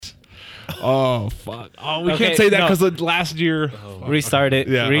Oh fuck! Oh, we can't say that because of last year. Restart it.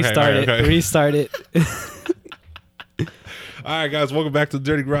 Yeah, Restart it. okay. Restart it. All right, guys, welcome back to the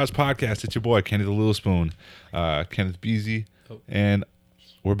Dirty Garage Podcast. It's your boy Kenny the Little Spoon, Kenneth Beasy, and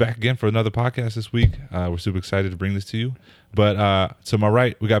we're back again for another podcast this week. We're super excited to bring this to you. But to my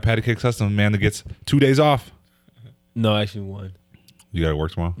right, we got Patty Cakes Custom, man that gets 2 days off. No, actually one. You got to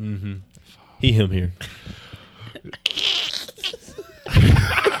work tomorrow. Mm-hmm. Him here.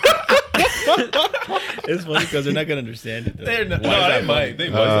 It's funny because they're not gonna understand it. They're not. No, they might. They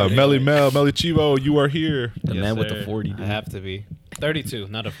might. Melly Chivo, you are here. The man with sir. the 40. I Dude. have to be 32,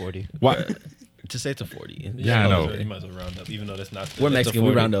 not a 40. What? Just say it's a 40. Yeah, I know. You might as well round up, even though that's not. We're Mexican.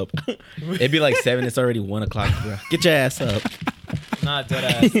 We round up. It'd be like 7. It's already 1 o'clock. Bro. Get your ass up. Not dead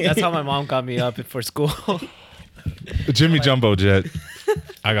ass. That's how my mom got me up for school. Jimmy Jumbo Jet.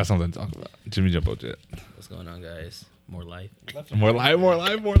 I got something to talk about. Jimmy Jumbo Jet. What's going on, guys? More life. More live.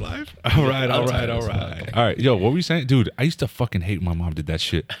 All right. Yo, what were you saying? Dude, I used to fucking hate when my mom did that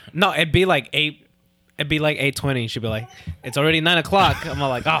shit. No, it'd be like 8:20. She'd be like, "It's already 9 o'clock." I'm all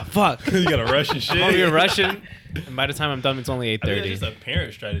like, "Oh fuck!" You gotta rush and shit. I'm over here rushing, and by the time I'm done, it's only 8:30. That's just a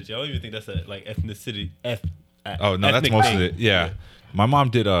parent strategy. I don't even think that's a like ethnicity. Oh no, that's most of it. Yeah. My mom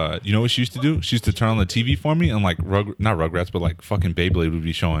did. You know what she used to do? She used to turn on the TV for me, and like not Rugrats, but like fucking Beyblade would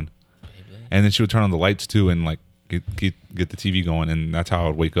be showing, and then she would turn on the lights too, and like get the TV going, and that's how I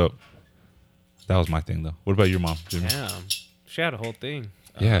would wake up. That was my thing though. What about your mom, Jimmy? Damn, she had a whole thing.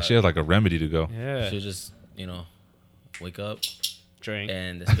 Yeah, she had like a remedy to go. Yeah, She'll just, wake up drink.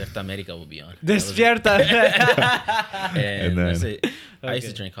 and Despierta America will be on. Despierta. And then- that's it. I used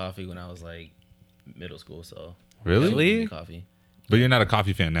to Okay. drink coffee when I was like middle school, so. Really? Really? Coffee. But you're not a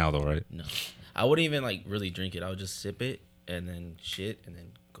coffee fan now, though, right? No. I wouldn't even like really drink it. I would just sip it and then shit and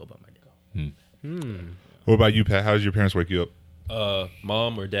then go about my day. What about you, Pat? How did your parents wake you up?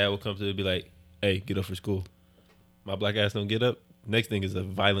 Mom or dad will come to it and be like, "Hey, get up for school." My black ass don't get up. Next thing is a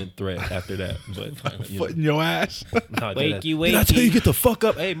violent threat after that. But Foot in your ass. nah, Wakey, Did I tell you wakey. get the fuck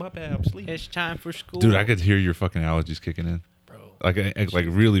up? Hey, my bad. I'm sleeping. It's time for school. Dude, I could hear your fucking allergies kicking in. Bro. Like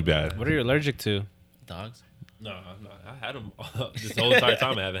really bad. What are you allergic to? Dogs? No. I had them this whole entire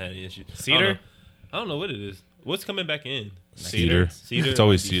time. I haven't had any issues. Cedar? I don't know what it is. What's coming back in? Cedar. Cedar? It's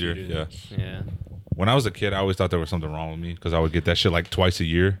always Might be cedar. Yeah. Yeah. When I was a kid, I always thought there was something wrong with me because I would get that shit like twice a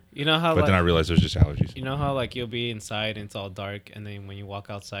year. You know how But then I realized it was just allergies. you know how like you'll be inside and it's all dark, and then when you walk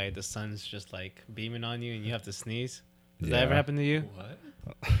outside, the sun's just like beaming on you, and you have to sneeze. Does that ever Yeah. happen to you? What?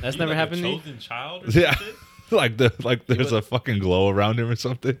 That's You never like happened a to you. chosen child or Yeah. something? like there's a fucking glow around him or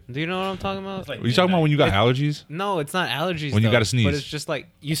something. Do you know what I'm talking about? It's like Are you talking about when you got allergies? No, it's not allergies. When you though, gotta sneeze. But it's just like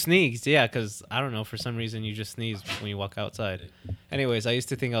you sneezed, yeah, because I don't know, for some reason you just sneeze when you walk outside. Anyways, I used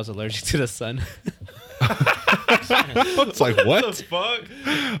to think I was allergic to the sun. It's like What what? the fuck?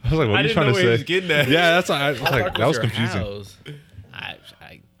 I was like, what I are you didn't trying know to where he was say? getting at. Yeah, that's I was How like dark that was your confusing. house?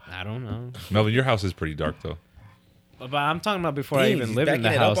 I don't know. Melvin, your house is pretty dark though. But I'm talking about before I Dang, even he's lived in the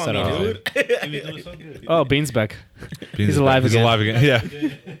backing it up house on at me, all. dude. He was doing so good. Oh, Bean's back. He's alive He's again. alive again. Yeah.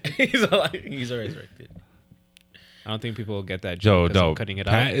 He's alive. He's resurrected. I don't think people will get that Joe, joke 'cause I'm no. cutting it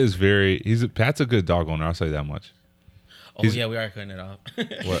Pat out. is Pat's a good dog owner. I'll say that much. Oh, He's- yeah, we are cutting it off.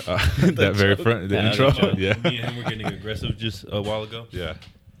 What that very front the Yeah, intro. the Yeah. Me and him were getting aggressive just a while ago. Yeah.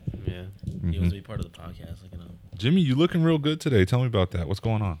 Yeah. He was to be part of the podcast. Like, Jimmy, you looking real good today. Tell me about that. What's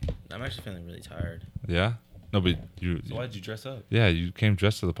going on? I'm actually feeling really tired. Yeah. No, but you. So why'd you dress up? Yeah, you came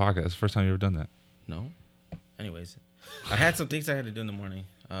dressed to the podcast. It's the first time you ever done that. No? Anyways, I had some things I had to do in the morning.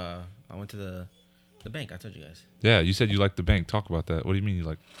 I went to the bank. I told you guys. Yeah, you said you liked the bank. Talk about that. What do you mean you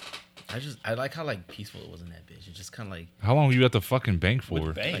like? I like how like peaceful it was in that bitch. It's just kind of like How long were you at the fucking bank for?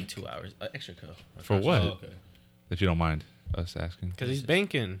 With bank? like 2 hours extra co. For what? Oh, okay. If you don't mind us asking. Because he's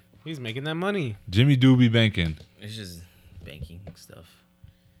banking. He's making that money. Jimmy do be banking. It's just banking stuff.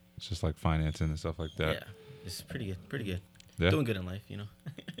 It's just like financing and stuff like that. Yeah, it's pretty good. Pretty good. Yeah. Doing good in life,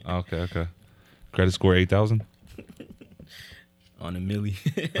 Okay. Credit score 8,000. On a milli.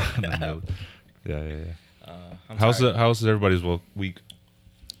 Yeah. I'm How's tired. how's everybody's week?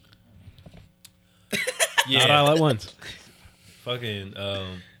 Not all at once. Fucking,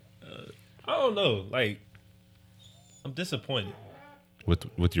 I don't know. Like, I'm disappointed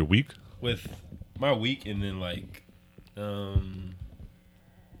With your week? with my week, and then like, I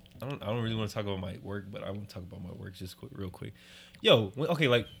don't really want to talk about my work, but I want to talk about my work just real quick. Yo, okay,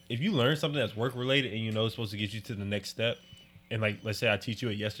 like if you learn something that's work related and you know it's supposed to get you to the next step, and like let's say I teach you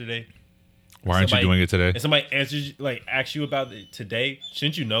it yesterday, Why aren't you doing it today? and somebody answers like asks you about it today,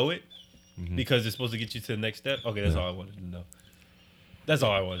 shouldn't you know it? Because it's supposed to get you to the next step. Okay, that's all I wanted to know. That's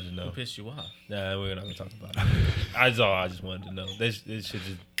all I wanted to know. Who pissed you off? Nah, we're not gonna talk about it. That's all I just wanted to know. This should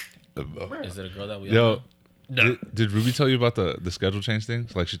just Is it a girl that we all Yo, know? No. did Ruby tell you about the schedule change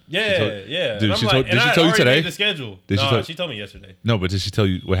things? Like, Yeah. Dude, And she I'm told- did and she I tell you already today? made the schedule. Did she No, tell- she told me yesterday. No, but did she tell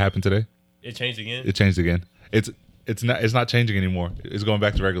you what happened today? It changed again. It changed again. It's not changing anymore. It's going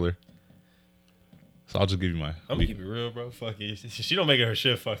back to regular. So I'll just give you my. I'm gonna keep it real, bro. Fuck it. She don't make it her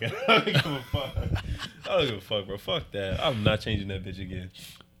shit. Fuck it. I don't give a fuck. I don't give a fuck, bro. Fuck that. I'm not changing that bitch again.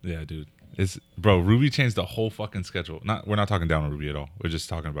 Yeah, dude. It's bro. Ruby changed the whole fucking schedule. We're not talking down on Ruby at all. We're just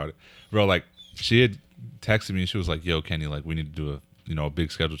talking about it, bro. Like she had texted me and she was like, "Yo, Kenny, like we need to do a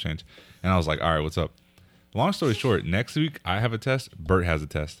big schedule change," and I was like, "All right, what's up?" Long story short, next week I have a test. Bert has a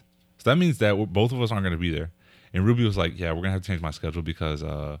test, so that means that both of us aren't going to be there. And Ruby was like, "Yeah, we're gonna have to change my schedule because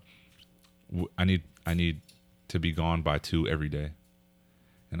I need to be gone by 2 every day."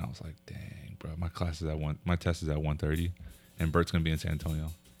 And I was like, "Dang, bro, my test is at 1:30, and Bert's gonna be in San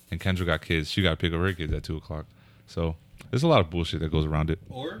Antonio, and Kendra got kids. She got to pick up her kids at 2:00. So there's a lot of bullshit that goes around it.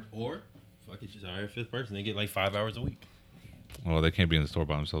 Or fuck it, she's our 5th person. They get like 5 hours a week. Well, they can't be in the store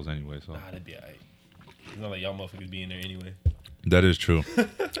by themselves anyway. So That'd be alright. It's not like y'all motherfuckers be in there anyway. that is true.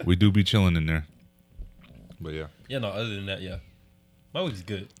 We do be chilling in there, but yeah. Yeah, no. Other than that, yeah, my week's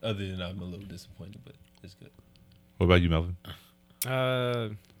good. Other than that, I'm a little disappointed, but it's good. What about you, Melvin?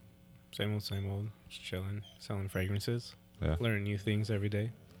 Same old. Just chilling, selling fragrances, Yeah. learning new things every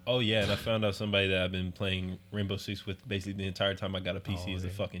day. Oh yeah, and I found out somebody that I've been playing Rainbow Six with basically the entire time I got a PC is a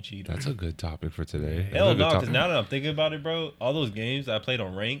fucking cheater. That's a good topic for today. That's Hell a good no, because topic. now that I'm thinking about it, bro, all those games I played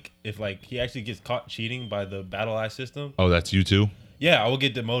on rank, if like he actually gets caught cheating by the battle eye system, Oh, that's you too. yeah, I will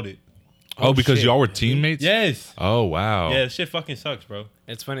get demoted. Oh, because shit. y'all were teammates. Yes. Oh wow. Yeah, this shit fucking sucks, bro.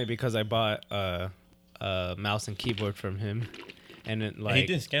 It's funny because I bought a mouse and keyboard from him, and it And like he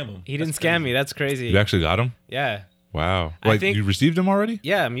didn't scam him. he didn't That's scam crazy. me. That's crazy. You actually got him. Yeah, Wow. I Like think- you received him already?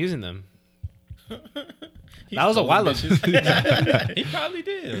 yeah, I'm using them. He That was a stole while ago. bitches. He probably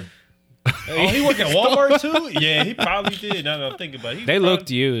did. Oh, he worked at Walmart too? Yeah, he probably did. Now that I'm thinking about it. They looked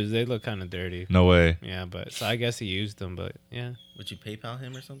used. They look kind of dirty. No way. Yeah, but so I guess he used them. But yeah, Would you PayPal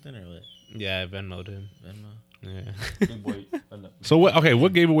him or something or what? yeah, I Venmoed him. Venmo? Yeah. So what? Okay,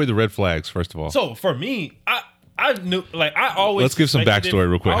 what gave away the red flags? First of all, So for me, I knew, like, I always. Let's give some suspected backstory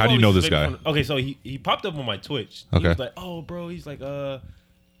real quick. I How do you know always this guy? suspected okay, so he popped up on my Twitch. Okay. He was like, "Oh, bro," he's like,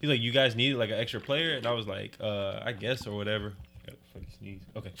 you guys needed like an extra player," and I was like, I guess or whatever. Gotta fucking sneeze.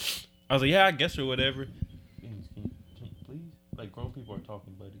 Okay. I was like, yeah, I guess or whatever. Please, like grown people are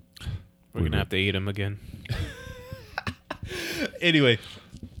talking, buddy. We're gonna have to eat him again. Anyway,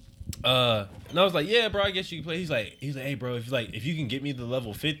 and I was like, yeah, bro, I guess you can play. He's like, hey, bro, if you can get me to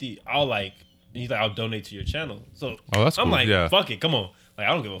level 50, I'll donate to your channel. So Oh, that's I'm cool. like, Yeah. fuck it, come on. Like,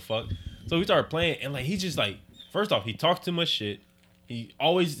 I don't give a fuck. So we started playing, and like, he's just like, first off, he talks too much shit.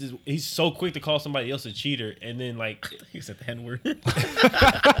 He's so quick to call somebody else a cheater, and then like, He said the N word.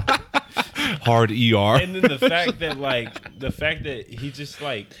 hard ER. and then the fact that he just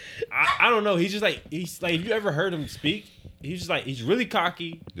like, I don't know, he's like, if you ever heard him speak, he's just like, he's really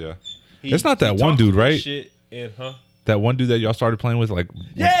cocky. Yeah. He- It's not that he one talks dude, too much right? Shit, and That one dude that y'all started playing with, like,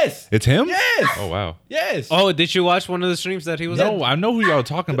 Yes. it's him. Yes. Oh wow. Yes. Oh, did you watch one of the streams that he was No, on? I know who y'all are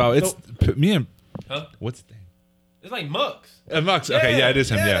talking about. It's me and Huh? what's his name? It's like Mux. Mux. Okay, yeah, it is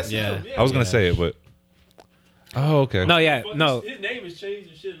him. Yeah. that's him. Yeah. I was gonna say it, but oh, okay. No, yeah, Fuck, no, His name is changed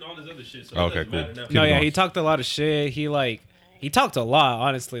and shit and all this other shit. So Okay, it doesn't cool. matter now. Keep no, it yeah. going. He talked a lot of shit. He talked a lot,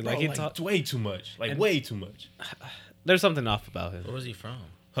 honestly. Bro, Like he like, talked. way too much. Like way too much. There's something off about him. Where was he from?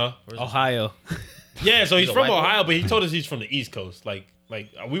 Huh? Where's he Ohio. Yeah. So he's a from white boy? Ohio, but he told us he's from the East Coast. Like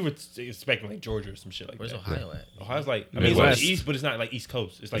we were expecting like Georgia or some shit like Where's that. Ohio at? Ohio's like I mean it's on Midwest. the East, but it's not like East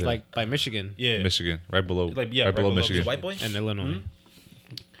Coast. It's like Like by Michigan yeah. Michigan, right below. Like, yeah, right below right below Michigan. White boy? and Illinois.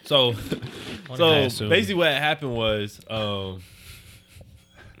 So I so assume. basically what happened was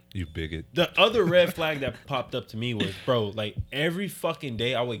You bigot. the other red flag that popped up to me was, bro, like every fucking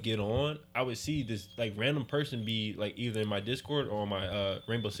day I would get on, I would see this like random person be like either in my Discord or on my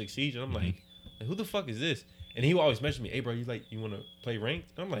Rainbow Six Siege, and I'm like, who the fuck is this? And he would always mention me, hey bro, you want to play ranked?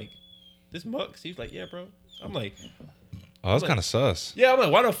 And I'm like, this Mux? He's like, yeah, bro. I'm like, Oh, that's Like- kind of sus. yeah. I'm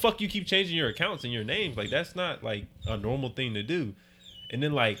like, why the fuck you keep changing your accounts and your names? Like that's not like a normal thing to do. And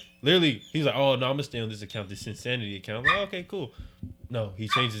then like literally, he's like, oh no, I'm gonna stay on this account, this Insanity account. I'm like, okay, cool. No, he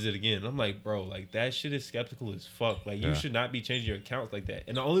changes it again. I'm like, bro, like that shit is skeptical as fuck. Like you Yeah. should not be changing your accounts like that.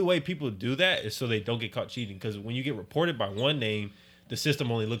 And the only way people do that is so they don't get caught cheating. Because when you get reported by one name, the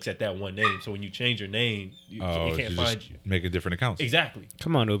system only looks at that one name. So when you change your name, Oh, it can't you find just you. make a different accounts. Exactly.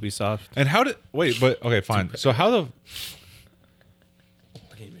 Come on, Ubisoft. And how did wait? But okay, fine. So how the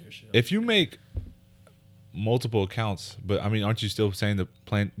I can't hear shit. if you make multiple accounts, but I mean, aren't you still saying the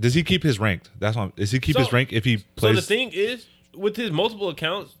plan? Does he keep his ranked? That's what. Does he keep his So- rank if he So plays? the thing is, with his multiple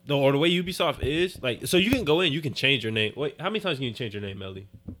accounts, or the way Ubisoft is, like, so you can go in, you can change your name. Wait, how many times can you change your name, Melly?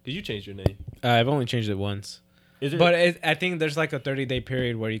 Because you changed your name. I've only changed it once. Is it? But I think there's like a 30-day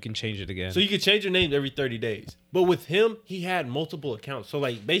period where you can change it again. So you can change your name every 30 days. But with him, he had multiple accounts. So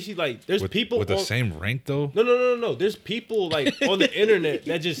like basically like there's people with the same rank though. No. There's people like on the internet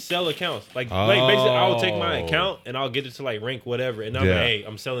that just sell accounts. Like basically I'll take my account and I'll get it to like rank whatever. And I'm like, hey,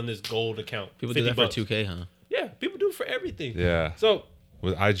 I'm selling this gold account. People do that $50. for 2K, huh? Yeah, people do it for everything. Yeah. So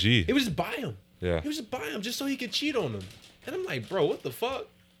with IG, he would just buy them. Yeah. He would just buy them just so he could cheat on them. And I'm like, bro, what the fuck?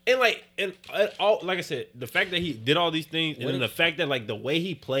 And like I said, the fact that he did all these things, and then the fact that like the way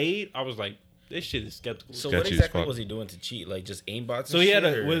he played, I was like, this shit is skeptical. So Sketchy what as exactly fuck. was he doing to cheat? Like just aimbots? So he had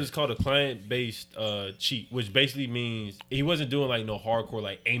what is called a client-based cheat, which basically means he wasn't doing like no hardcore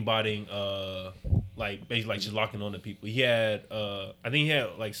like aimbotting, like basically like just locking on to people. He had I think he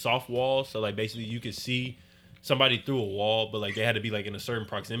had like soft walls, so like basically you could see somebody through a wall, but like they had to be like in a certain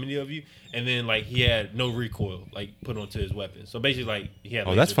proximity of you, and then like he had no recoil like put onto his weapon. So basically like he had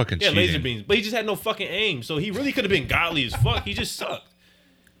that's fucking laser cheating. beams, but he just had no fucking aim. So he really could have been godly as fuck. He just sucked.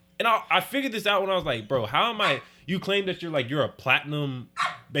 And I figured this out when I was like, bro, how am I? You claim that you're a platinum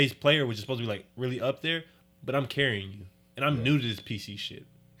based player, which is supposed to be like really up there, but I'm carrying you, and I'm new to this PC shit.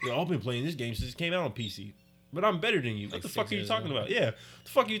 I've been playing this game since it came out on PC, but I'm better than you. What the fuck are you talking about? Yeah, what the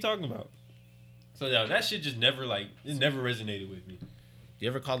fuck are you talking about? So yeah, that shit just never never resonated with me. You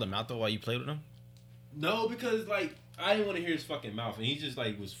ever called him out though while you played with him? No, because like I didn't want to hear his fucking mouth, and he just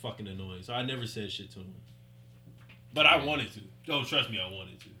like was fucking annoying. So I never said shit to him. But I wanted to. Oh, trust me, I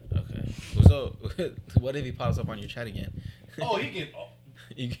wanted to. Okay. So what if he pops up on your chat again? Oh, he can. Oh.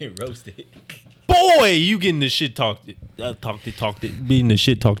 You get roasted. Boy, you getting the shit talked it, beating the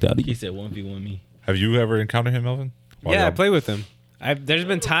shit talked out of He you. said 1v1 me. have you ever encountered him, Melvin? Yeah, I play with him. There's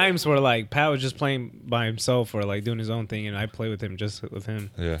been times where like Pat was just playing by himself or like doing his own thing, and I play with him just with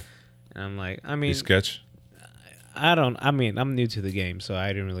him. Yeah. And I'm like, I mean, You sketch. I'm new to the game, so I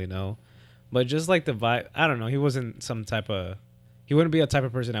didn't really know. But just like the vibe, I don't know. He wasn't he wouldn't be a type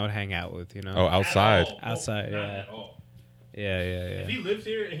of person I would hang out with, you know? Oh, outside. Outside, Not yeah. at all. Yeah. If he lived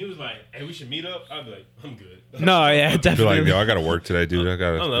here and he was like, hey, we should meet up, I'd be like, I'm good. No, yeah, Be definitely. like, yo, I gotta work today, dude.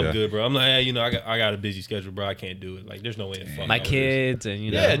 I'm good, bro. I'm like, hey, I got a busy schedule, bro. I can't do it. Like, there's no way in fuck. My I would kids and,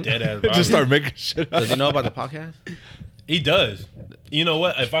 you know. Yeah, dead ass, bro. Just start making shit up. Does he know about the podcast? He does. You know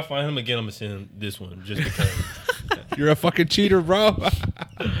what? If I find him again, I'm gonna send him this one just because. You're a fucking cheater, bro.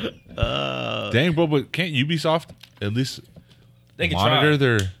 Dang, bro, but can't Ubisoft at least They can monitor try.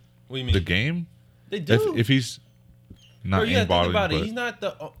 their What do you mean? the game? They do. If he's not Bro, you gotta think aimbotting, about it. but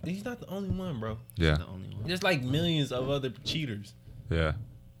He's not the only one, bro. yeah, The only one. There's like millions of other cheaters. yeah.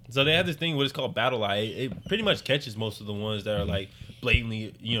 So they have this thing what is called Battle Eye. It pretty much catches most of the ones that are like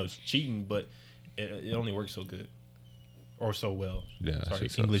blatantly, cheating, but it only works so good or so well. Yeah, Sorry,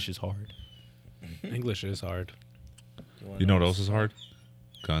 shit sucks. English is hard. English is hard. You know what else is hard?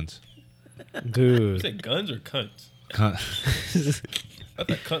 Guns. You Dude. said guns or cunts? Gun- I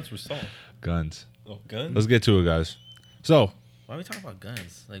thought cunts were soft. Guns. Oh, guns? Let's get to it, guys. So, Why are we talking about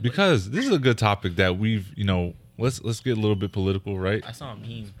guns? Like, because this is a good topic that we've, let's get a little bit political, right? I saw a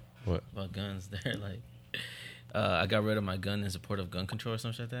meme What? about guns. They're like, I got rid of my gun in support of gun control or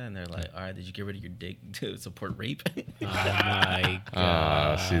something like that. And they're like, all right, did you get rid of your dick to support rape? Oh my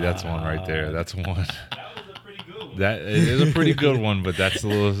god. See, that's one right there. That's one. That was a pretty good one. That is a pretty good one, but that's a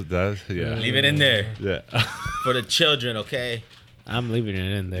little, yeah. Leave it in there Yeah. for the children, okay? I'm leaving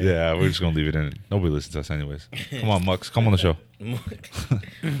it in there. Yeah, we're just going to leave it in. Nobody listens to us anyways. Come on, Mux. Come on the show.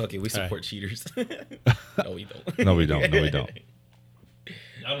 Okay, we support cheaters. No, we don't. No, we don't. No, we don't.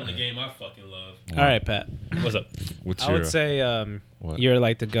 Not on the game I fucking love. All right, Pat. What's up? What's I your, would say what? you're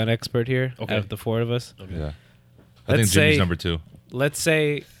like the gun expert here Okay. out of the four of us. Okay. Yeah. I Let's think Jimmy's say- number 2. Let's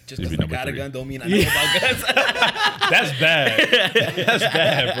say Just You'd be because I number got a 3. gun don't mean I know about guns. That's bad. That's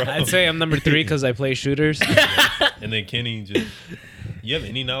bad, bro. I'd say I'm number 3 because I play shooters. And then Kenny just. You have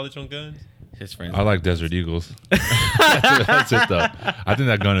any knowledge on guns? His friends. I like Desert Eagles. That's it, though. I think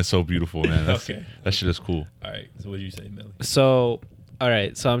that gun is so beautiful, man. Okay. That shit is cool. All right. So what do you say, Melly? So, all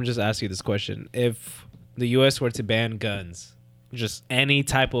right. So I'm just asking you this question: if the U.S. were to ban guns, just any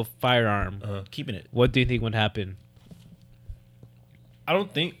type of firearm, Keeping it. what do you think would happen? I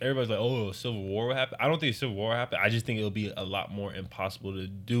don't think everybody's like, oh, a civil war will happen. I don't think a civil war will happen. I just think it'll be a lot more impossible to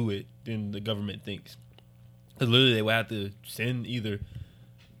do it than the government thinks. Because literally they would have to send either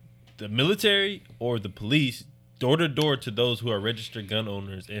the military or the police door to door to those who are registered gun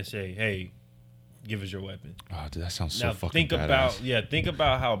owners and say, hey, give us your weapon. Oh, dude, that sounds so Now fucking badass. think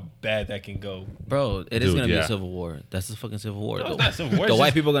about how bad that can go. Bro, it is Dude, gonna be yeah. a civil war. That's the fucking civil war. No, The- it's not civil war. The It's white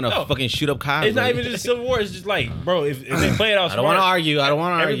just- people are gonna no. fucking shoot up cops. It's not like- even just a civil war. It's just like, bro, if they play it out I don't want to smart, argue. I don't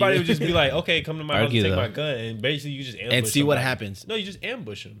want to argue. everybody would just be like, okay, come to my house and Argue, take though. my gun, and basically you just ambush and see what somebody. happens. No, you just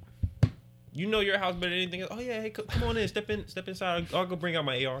ambush them. You know your house better than anything else. Oh yeah, hey, come on in, step inside. I'll go bring out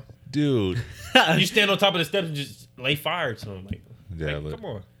my AR. Dude. You stand on top of the steps and just lay fire to them. Like, Yeah, like, look. come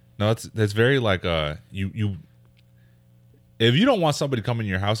on. No, that's very like you. If you don't want somebody coming in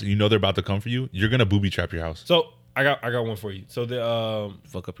your house and you know they're about to come for you, you're gonna booby trap your house. So I got one for you. So the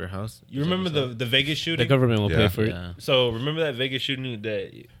Fuck up your house. you remember the Vegas The shooting? government will Yeah. pay for it. Yeah. So remember that Vegas shooting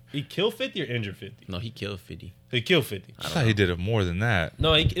that he killed 50 or injured 50? No, he killed 50. He killed 50. I thought he did it more than that.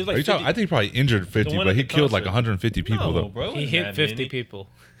 No, it was Are like you 50. talking, I think he probably injured 50, one but at he the killed like concert. 150 people no, though. bro. it He wasn't hit that 50 many. people.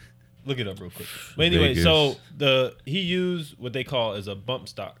 Look it up real quick. But anyway, Vegas. so he used what they call as a bump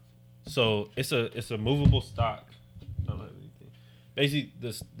stock. So it's a movable stock. I don't know anything. Basically,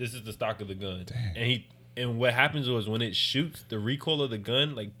 this is the stock of the gun, and what happens was when it shoots, the recoil of the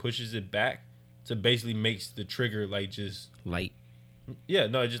gun like pushes it back, to basically makes the trigger like just Light. yeah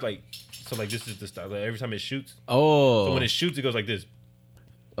no just like so like this is the stock. Like every time it shoots, Oh. so when it shoots, it goes like this.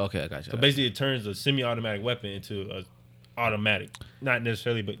 Okay, I got you. So basically, it turns a semi-automatic weapon into a automatic, not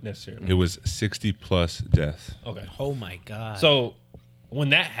necessarily, but necessarily. It was 60 plus deaths. Okay. Oh my god. So when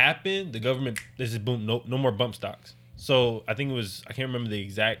that happened, the government this is boom, no more bump stocks. So I think it was I can't remember the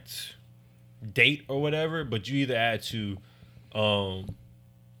exact date or whatever, but you either had to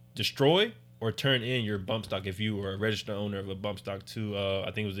destroy or turn in your bump stock if you were a registered owner of a bump stock to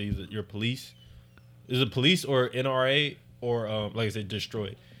I think it was either your police. Is it police or NRA or like I said, destroy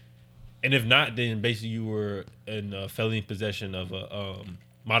it. And if not, then basically you were in felony possession of a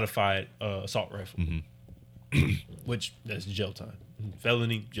modified assault rifle, which that's jail time.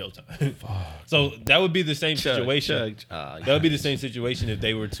 Felony jail time. So that would be the same situation. That would be the same situation if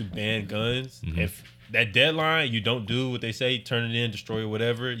they were to ban guns. If that deadline you don't do what they say, turn it in, destroy it,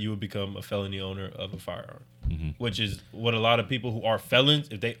 whatever, you would become a felony owner of a firearm. Which is what a lot of people who are felons,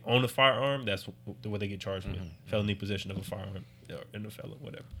 if they own a firearm, that's what they get charged with. Felony possession of a firearm or in a felon,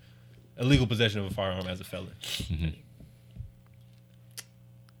 whatever. Illegal possession of a firearm as a felon.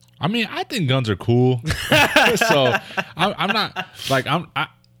 I mean, I think guns are cool. So I'm not like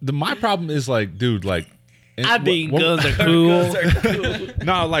my problem is like, dude, like I think guns are cool.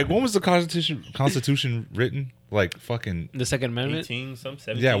 No, like when was the Constitution written? Like fucking The Second Amendment. 18, some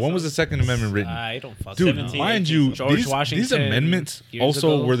 17. yeah. When was the Second Amendment written? I don't fucking Dude, know. 17, mind 18, you, George these Washington amendments years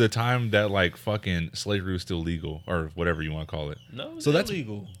also ago. were the time that like fucking slavery was still legal or whatever you want to call it. No, So that's-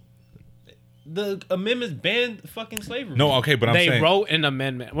 illegal. The amendments banned fucking slavery. No, okay, but I'm They saying wrote an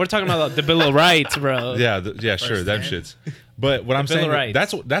amendment. We're talking about the Bill of Rights, bro. yeah, sure, that shits. But what I'm Bill of saying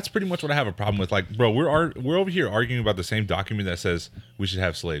Rights. that's pretty much what I have a problem with. Like, bro, we're over here arguing about the same document that says we should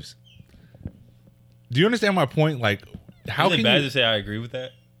have slaves. Do you understand my point? Like, how Is it can bad you? to say I agree with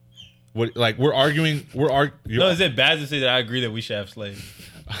that? What, like we're arguing? No, is it bad to say that I agree that we should have slaves?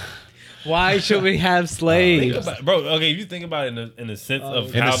 Why should we have Think slaves? about, bro. Okay, if you think about it in the sense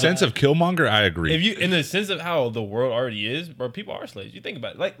of in how the sense of Killmonger, I agree. if you in the sense of how the world already is, bro, people are slaves. You think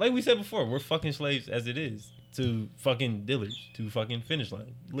about it, like we said before, we're fucking slaves as it is to fucking dealers, to fucking finish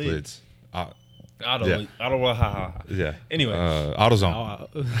line, lids. Lids. Auto, Yeah. ha ha. Yeah. Anyway. AutoZone.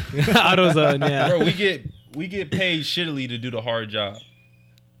 AutoZone, yeah. Bro, we get paid shittily to do the hard job,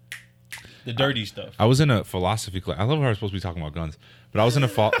 the dirty stuff. I was in a philosophy class. I love how we're supposed to be talking about guns, but I was in a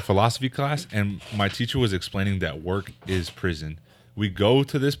philosophy class, and my teacher was explaining that work is prison. We go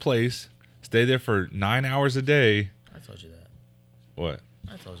to this place, stay there for 9 hours a day. I told you that. What?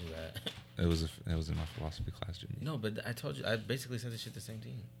 I told you that. It was in my philosophy class, Jimmy. No, but I told you. I basically said this shit the same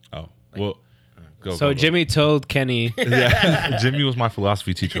thing. Oh, well, go. So go. Jimmy told Kenny, Yeah, Jimmy was my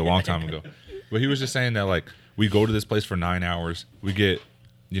philosophy teacher a long time ago. But he was just saying that like we go to this place for 9 hours, we get,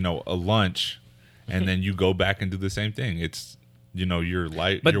 a lunch, and then you go back and do the same thing. It's your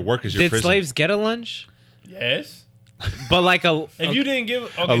life, but your work is your did prison. slaves get a lunch? Yes. But like a If you didn't give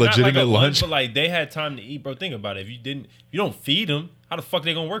okay, A not like legitimate a lunch? but like they had time to eat, bro. Think about it. If you don't feed them, how the fuck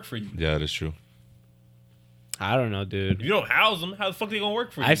they gonna work for you? Yeah, that's true. I don't know, If dude. you don't house them, how the fuck they gonna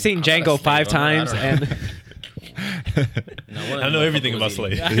work for you? I've seen I'm not a Django slave, 5 I'm not- times, I and I know everything about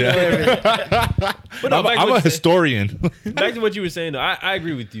slaves. Yeah. But no, back to I'm what a you said- historian. back to what you were saying, though, I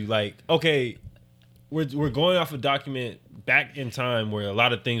agree with you. Like, okay, we're going off a document back in time where a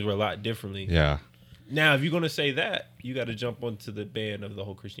lot of things were a lot differently. Yeah. Now, if you're gonna say that, you got to jump onto the ban of the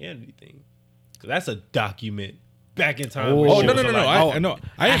whole Christianity thing, because that's a document back in time. Oh, where shit no, was no, no, no. alive. I know.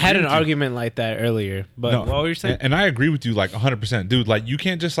 I had agree an with you. argument like that earlier, but No, what were you saying? And I agree with you like 100%, dude. Like you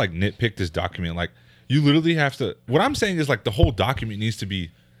can't just like nitpick this document. Like you literally have to. What I'm saying is like the whole document needs to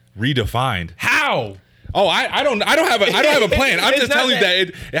be redefined. How? Oh, I don't have a plan. I'm just telling you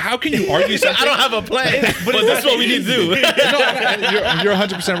that. How can you argue something? I don't have a plan, but this is what we need to do. You're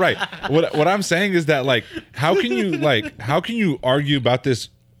 100% right. What I'm saying is that like how can you argue about this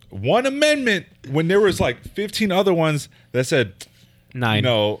one amendment when there was like 15 other ones that said 9.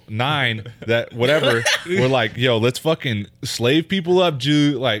 that whatever were like, yo, let's fucking slave people up,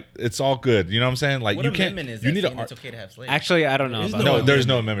 Jew. Like it's all good. You know what I'm saying? Like What you can't. amendment is You that need saying to. it's okay to have slaves? Actually, I don't know. There's About no that. No, there's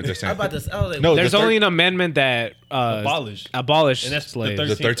no amendment they're How saying. about this? Oh, like, No, There's the only an amendment that Abolished. abolished And that's slaves. the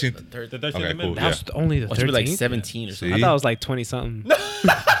The 13th. 13th. The 13th Okay, Amendment. cool, That was only the it should be like 13th? 17 or See? something. I thought it was like 20 something.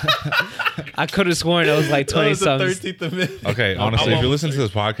 I could have sworn it was like 20 something. 13th Amendment. Okay, honestly, if you're listening to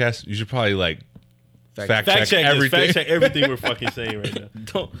this podcast, you should probably like fact check Fact everything. check everything we're fucking saying right now.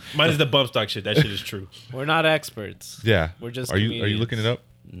 Don't. Minus the bump stock shit. That shit is true. We're not experts. Yeah. We're just Are you comedians. looking it up?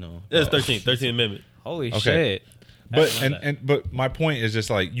 No. That's 13th Amendment. Holy Okay. shit. But but my point is just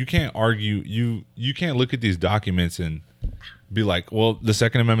like you can't argue you can't look at these documents and be like, well, the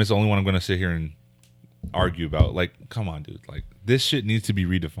Second Amendment's the only one I'm going to sit here and argue about. Like, come on, dude. Like this shit needs to be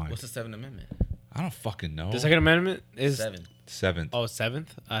redefined. What's the 7th Amendment? I don't fucking know. The Second Amendment is 7. Seventh. Oh, 7th?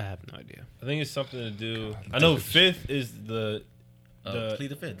 I have no idea. I think it's something to do. I know 5th is the Plead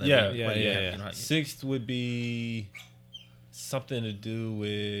the 5th. Yeah, yeah. You know how- 6th would be something to do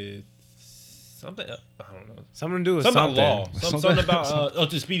with something. I don't know. Something to do with Something something. about law. Something about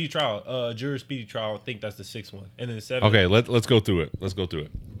the speedy trial. Juror speedy trial. I think that's the 6th one. And then the 7th. Okay, let's go through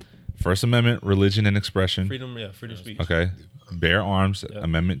it. First Amendment, religion and expression. Freedom of speech. Okay. Bear arms, Yep.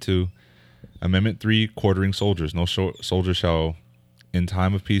 Amendment 2. Amendment 3, quartering soldiers. No soldier shall, in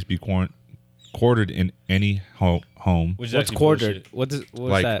time of peace, be quartered in any home. Which is What's actually quartered? bullshit.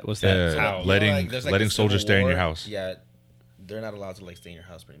 What's that? What's that? How? letting there's like letting a civil soldiers stay in your war. house. Yeah, they're not allowed to like stay in your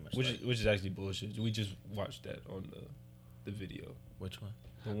house pretty much. Which like, is actually bullshit. We just watched that on the video. which one?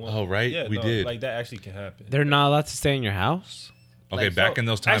 The one- Oh, right? Yeah, We no, did. Like that actually can happen. They're not allowed to stay in your house? Okay, Like, back so- in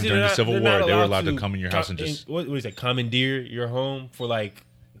those times actually, during they're the not- Civil they're War, not they were allowed allowed to come in your house and just. what is it? Commandeer your home for like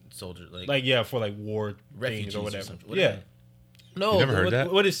Soldier, like war refugees things or whatever. something. Yeah. No, You never heard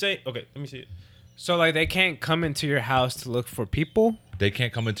that? What is say? Okay, let me see it. So, like, they can't come into your house to look for people? They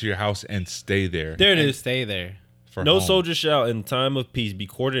can't come into your house and stay there. There it And is. stay there. For No home. soldier shall, in time of peace, be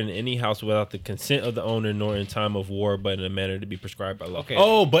quartered in any house without the consent of the owner, nor in time of war, but in a manner to be prescribed by law. Okay.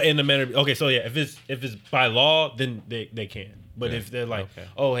 Oh, but in a manner. Okay, so yeah, if it's by law, then they can. But Yeah. if they're like, Okay.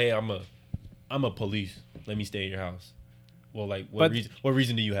 oh hey, I'm a police, let me stay in your house. Well, like But- what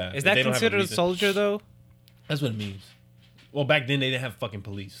reason do you have? Is If that they don't have considered a reason- soldier, though? That's what it means. Well, back then they didn't have fucking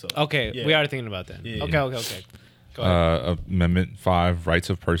police. So Okay, yeah. we are thinking about that. Yeah. Okay. Go ahead. Amendment 5, rights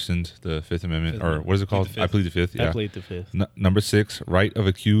of persons, the Fifth Amendment, Fifth or Amendment. what is it called? Plead the I Fifth. plead the Fifth. Yeah. plead the 5th. Number 6, right of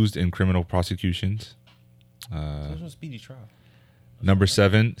accused in criminal prosecutions. There's no speedy trial. Number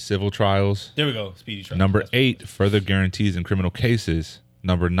 7, civil trials. There we go. Speedy trial. Number That's what it 8, further guarantees in criminal cases.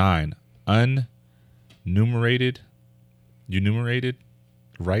 Number 9, enumerated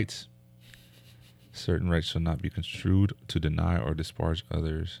rights. Certain rights shall not be construed to deny or disparage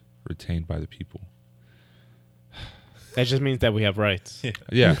others retained by the people. That just means that we have rights.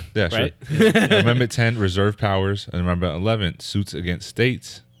 Yeah, sure. Right? Amendment 10, reserve powers. And Amendment 11, suits against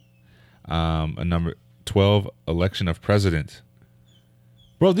states. And number 12, election of president.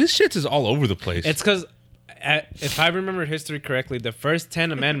 Bro, this shit is all over the place. It's because, if I remember history correctly, the first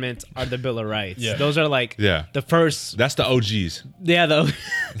 10 amendments are the Bill of Rights. Yeah. Those are like Yeah. the first. That's the OGs. Yeah, the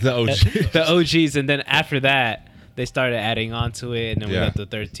The OGs. OGs. And then after that, they started adding on to it. And then we Yeah. got the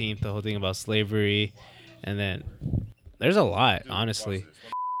 13th, the whole thing about slavery. And then there's a lot, honestly.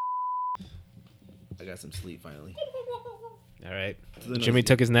 I got some sleep finally. All right. the Jimmy next-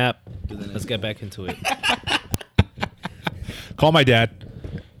 took his nap. Do the next Let's get back into it. Call my dad.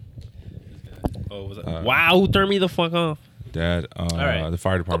 Oh, was that? Wow, who turned me the fuck off? Dad, right. the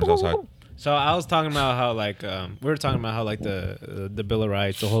fire department's outside. So I was talking about how like we were talking about how like the Bill of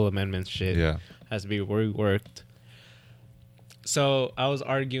Rights, the whole amendment shit Yeah. has to be reworked. So I was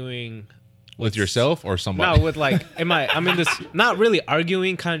arguing With yourself or somebody? no with like I'm in this not really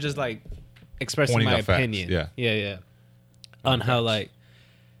arguing, kind of just like expressing Pointing my out facts, opinion. yeah. Yeah. On how like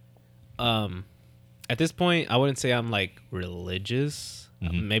at this point I wouldn't say I'm like religious.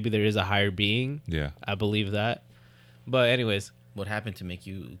 Mhm. Maybe there is a higher being. Yeah. I believe that. But anyways, What happened to make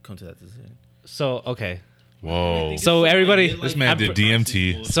you come to that decision? so okay. Whoa. So everybody This man did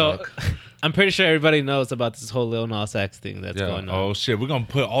DMT. So I'm pretty sure everybody knows about this whole Lil Nas X thing that's going on. Oh shit, we're gonna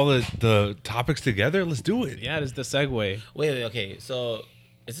put all the topics together. Let's do it. Yeah, this is the segue. Wait, okay. So,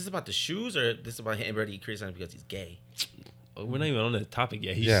 is this about the shoes or this about him already criticizing because he's gay? We're not even on that topic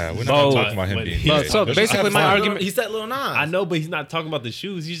yet. We're not talking about him being gay. So basically, my argument. He said Lil Nas. I know, but he's not talking about the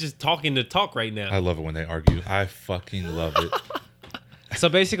shoes. He's just talking to talk right now. I love it when they argue. I fucking love it. So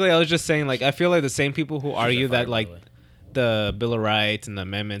basically, I was just saying, like, I feel like the same people who argue that, like, the Bill of Rights and the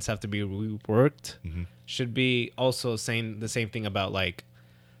amendments have to be reworked should be also saying the same thing about, like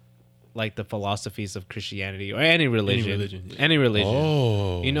the philosophies of Christianity or any religion. Any religion.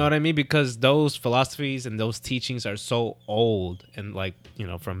 Oh. You know what I mean? Because those philosophies and those teachings are so old and, like, you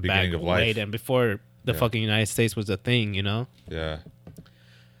know, from Beginning back of life. late and before the fucking United States was a thing, you know? Yeah.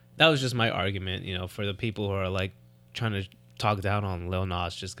 That was just my argument, you know, for the people who are, like, trying to talk down on Lil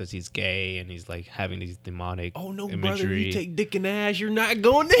Nas just because he's gay and he's, like, having these demonic brother, imagery. you take dick in the ass, you're not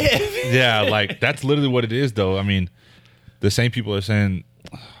going to heaven. Yeah, like, that's literally what it is, though. I mean, the same people are saying,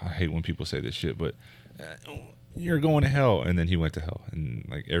 I hate when people say this shit, but you're going to hell. And then he went to hell. And,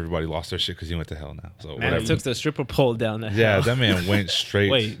 like, everybody lost their shit because he went to hell now. So, Man, whatever. it took the stripper pole down the Yeah, hell. that man went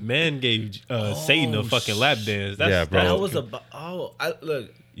straight. Wait, man gave Satan a fucking lap dance. That's, Yeah, bro. That was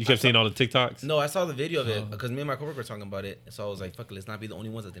look. You kept seeing all the TikToks? No, I saw the video of it because me and my coworker were talking about it. So I was like, fuck it, let's not be the only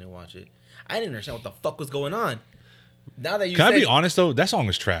ones that didn't watch it. I didn't understand what the fuck was going on. Now that you Can I said be honest, though? That song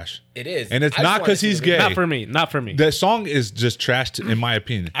is trash. it is. And it's I just not wanted 'cause to see he's the video. gay. Not for me. That song is just trash, in my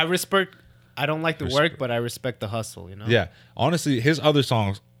opinion. I don't like the work, but I respect the hustle, you know? Yeah. Honestly, his other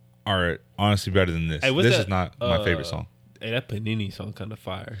songs are honestly better than this. Hey, what's This that, is not my favorite song. Hey, that Panini song kind of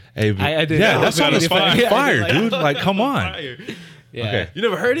fire. Hey, but- I did yeah, not. that song is Yeah, fucking I fire, did dude. Like, come on. Fire. Yeah. Okay. You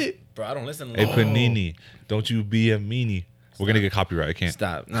never heard it? Bro, I don't listen. Hey, Panini, don't you be a meanie. We're going to get copyright. I can't.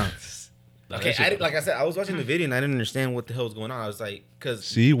 Stop. No. Okay, like I said, I was watching the video and I didn't understand what the hell was going on. I was like, because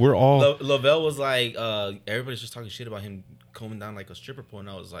See, we're all... Lavelle was like, everybody's just talking shit about him combing down like a stripper pole. And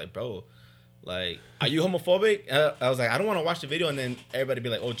I was like, bro, like, are you homophobic? I was like, I don't want to watch the video and then everybody be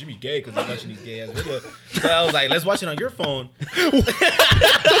like, oh, Jimmy gay because he's watching these gay ass videos. So I was like, let's watch it on your phone.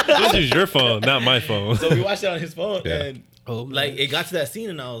 This is your phone, not my phone. So we watched it on his phone Yeah. and like it got to that scene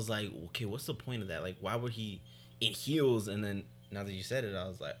and I was like, okay, what's the point of that? Like, why would he in heels? And then now that you said it, I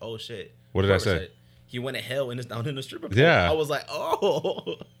was like, oh shit. What did I say? He went to hell and is down in the stripper pole. Yeah. I was like,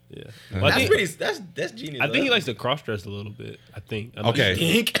 oh. Yeah. That's genius. I think he likes to cross dress a little bit. I think.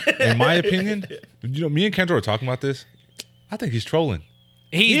 Okay. In my opinion, you know, me and Kendra were talking about this. I think he's trolling.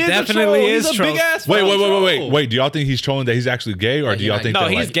 He is a definitely troll. is He's a trolling. big ass. Wait. Do y'all think he's trolling that he's actually gay, or do y'all think No,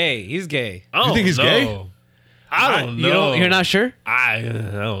 that, he's like, gay. He's gay. You think he's gay? I don't know. You're not sure? I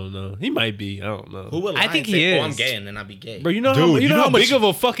don't know. He might be. I don't know. Who would lie I think and he say, oh, is. I'm gay and then I'd be gay? Bro, you know Dude, how much- big of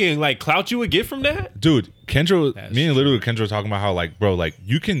a fucking like clout you would get from that? Dude, Kendra, That's me and literally Kendra were talking about how, like, bro, like,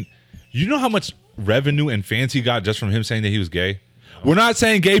 you know how much revenue and fans he got just from him saying that he was gay? We're not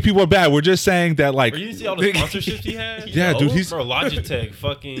saying gay people are bad. We're just saying that, like, Bro, you see all the sponsorships he had? Yeah, dude, he's- bro, Logitech,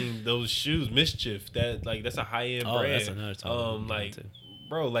 fucking those shoes, MSCHF. That's a high end Oh, brand. that's another topic. Like,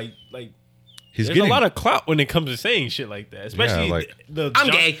 bro, like. he's There's getting a lot of clout when it comes to saying shit like that, especially like- I'm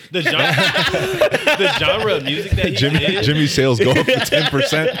gay. The genre of music that he did. Jimmy's sales go up to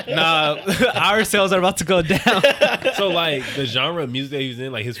 10%. Nah, our sales are about to go down. So like the genre of music that he was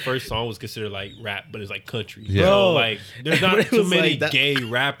in, like his first song was considered like rap, but it's like country. Yeah. So like there's But not it too was many like that- gay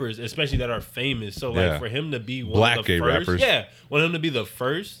rappers, especially that are famous. So like Yeah. for him to be one Black of the gay first, rappers. yeah, want him to be the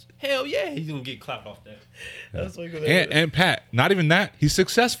first, hell yeah, he's gonna get clapped off that. That's what And Pat, not even that. He's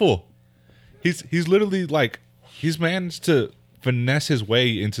successful. He's literally, like, he's managed to finesse his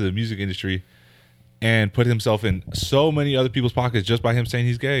way into the music industry and put himself in so many other people's pockets just by him saying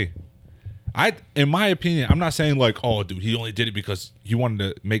he's gay. In my opinion, I'm not saying like, oh, dude, he only did it because he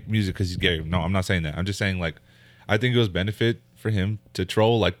wanted to make music because he's gay. No, I'm not saying that. I'm just saying, like, I think it was benefit for him to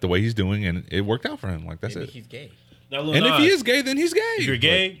troll like the way he's doing, and it worked out for him. Like, that's Maybe it. he's gay. Now, Lil And if Nas, he is gay, then he's gay. if you're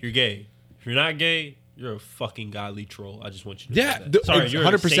gay, you're gay. If you're not gay, you're a fucking godly troll. I just want you to Yeah, know that. Sorry, you're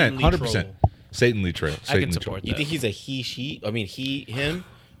 100%, 100%. 100%. Satanly trail. I can Satanly support troll. You think he's a he, she? I mean, he, him,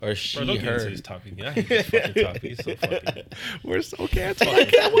 or she, Bro, don't get into her? this topic. I hate this fucking topic. It's so fucking. We're so canceled. I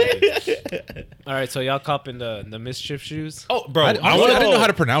can't wait. All right, so y'all copping the MSCHF shoes? Oh, bro, I didn't know how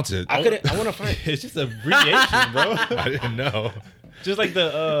to pronounce it. I want to find. It's just abbreviation, bro. I didn't know. Just like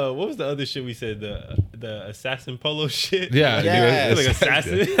the what was the other shit we said? The assassin polo shit. Yeah, Yes. It's like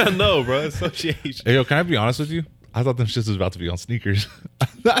assassin. I know, bro. Association. Hey, yo, can I be honest with you? I thought them shits was about to be on sneakers.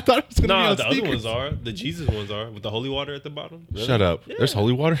 I thought it was gonna be Nah, on the sneakers. other ones are. The Jesus ones are with the holy water at the bottom. Really? Shut up. Yeah. There's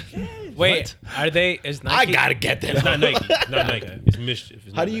holy water. Wait, are they? Is Nike? I gotta get It's them. not Nike. It's not Nike. It's mischief.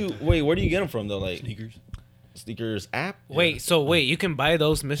 It's How not do you Nike. wait? Where do you get them from though? Like, Sneakers? sneakers app. Wait, you can buy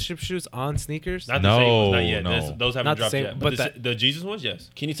those Mischief shoes on sneakers? Not the same ones, not yet. No. Those haven't Not the dropped same, yet. but But the Jesus ones, yes.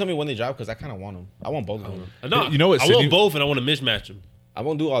 Can you tell me when they drop? Because I kind of want them. I want both of them. No, You know what, I Sydney- want both, and I want to mismatch them. I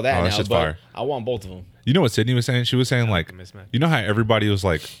won't do all that Oh, now, that's just but fire. I want both of them. You know what Sydney was saying? She was saying like, mismatch. you know how everybody was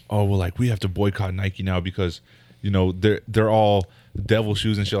like, oh well, like we have to boycott Nike now because, you know, they're all devil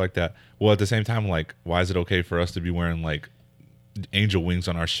shoes and shit like that. Well, at the same time, like, why is it okay for us to be wearing like angel wings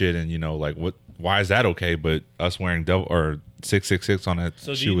on our shit? And you know, like, what? Why is that okay? But us wearing devil or 666 on that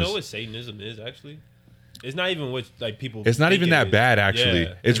So do shoe you know is- what Satanism is actually? It's not even what like people. It's not think even it that is. bad actually.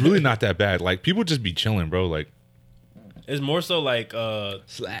 Yeah. It's really not that bad. Like people just be chilling, bro. Like It's more so like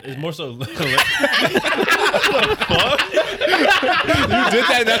Slap. it's more so. you did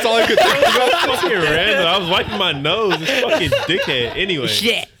that. That's all I could think. Fucking random. I was wiping my nose. This fucking dickhead. Anyway,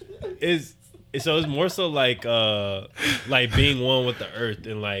 it's more so like being one with the earth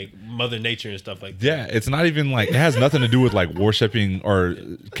and like Mother Nature and stuff like that. Yeah, it's not even like it has nothing to do with like worshiping or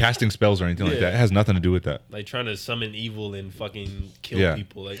casting spells or anything like Yeah. that. It has nothing to do with that. Like trying to summon evil and fucking kill Yeah.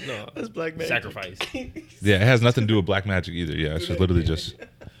 people. Like no, That's black magic. sacrifice. Yeah, it has nothing to do with black magic either. Yeah, it's just literally just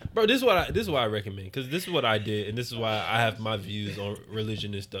Bro, this is what I recommend because this is what I did and this is why I have my views on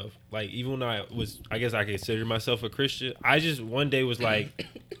religion and stuff. Like even when I guess I consider myself a Christian, I just one day was like,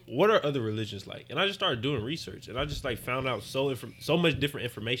 what are other religions like? And I just started doing research and I just like found out so much different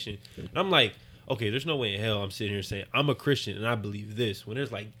information. And I'm like, okay, there's no way in hell I'm sitting here saying I'm a Christian and I believe this when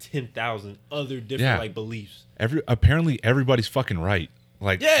there's like 10,000 other different Yeah. like beliefs. apparently everybody's fucking right.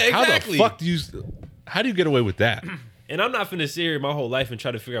 Like Yeah, exactly. how do you get away with that? And I'm not finna sit here my whole life and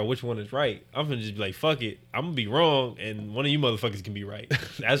try to figure out which one is right. I'm finna just be like, fuck it. I'm gonna be wrong, and one of you motherfuckers can be right.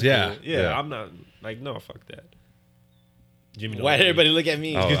 That's Yeah, cool. Yeah, yeah. I'm not like, no, fuck that. Jimmy, don't Why agree. did everybody look at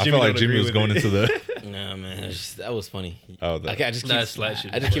me? Oh, I Jimmy felt like don't Jimmy agree was with going it. into the Nah, man, that was funny. oh Like, the, I just Nah, keep, slash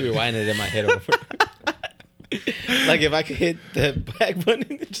shit I just keep rewinding it in my head over. Like if I could hit the back button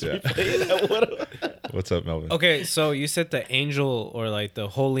and just Yeah. replay it, what? what's up, Melvin? Okay, so you said the angel or like the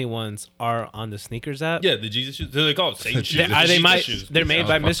holy ones are on the sneakers app? Yeah, the Jesus shoes. They're called Satan shoes. Are they Jesus shoes. they're made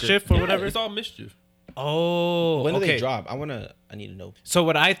by Mischief or Yeah, whatever? It's all mischief. Oh, When do okay. they drop? I need to know. So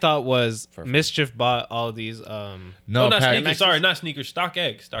what I thought was Perfect. Mischief bought all these No, No, not Pat, sneakers. Sorry, not sneakers.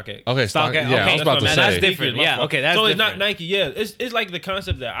 StockX. StockX. okay, Stock. yeah, Okay, I was about to man, say. that's different. My Yeah, fault. okay, that's so different. it's not Nike. Yeah, it's like the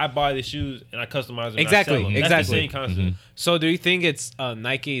concept that I buy the shoes and I customize them. Exactly, and I sell them. exactly. That's the same concept. So do you think it's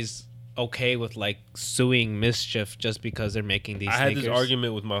Nike's okay with like suing Mischief just because they're making these I had sneakers? this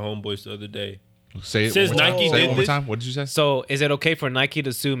argument with my homeboys the other day. Say it Since one more time. Nike Say it did one more this- time. What did you say? So is it okay for Nike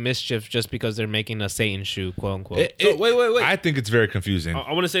to sue Mischief just because they're making a Satan shoe, quote unquote? So, wait. I think it's very confusing.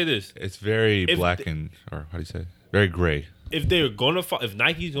 I want to say this: It's very If black the- and or how do you say? Very gray. if they're gonna, if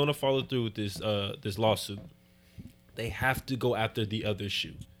Nike's gonna follow through with this lawsuit, they have to go after the other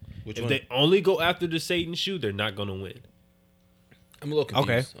shoe. Which If one? they only go after the Satan shoe, they're not gonna win. I'm a little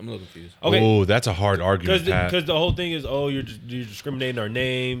confused. Okay. I'm a little confused. Okay, Oh, that's a hard argument, Pat. because the whole thing is, oh, you're discriminating our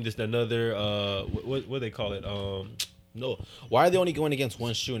name, this, that, another. What do they call it? No. Why are they only going against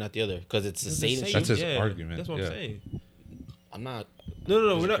one shoe, not the other? Because it's the Satan shoe. That's his argument, That's what yeah. I'm saying. I'm not.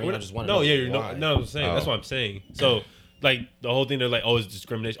 No, we're not. Discriminate, We're I not just wanna no, know yeah, you're why. no. I'm saying that's Oh. what I'm saying. So, like the whole thing, they're like, oh, it's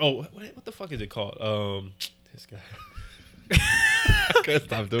discrimination. Oh, what the fuck is it called? This guy. Can't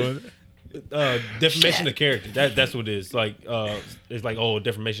stop doing it. Defamation of character. That's what it is. Like, it's like, oh,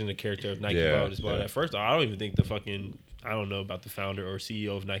 defamation of character of Nike. Yeah, Blah, blah, blah. yeah. At first, I don't even think the fucking. I don't know about the founder or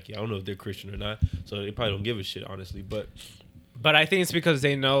CEO of Nike. I don't know if they're Christian or not. So they probably don't give a shit, honestly. But But I think it's because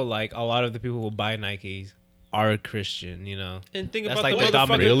they know like a lot of the people who buy Nikes are Christian, you know. and think That's about like the the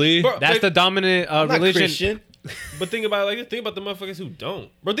dominant- motherfuckers- Really? Bro, That's like, the dominant I'm not religion. Christian. But think about it like this. Think about the motherfuckers who don't.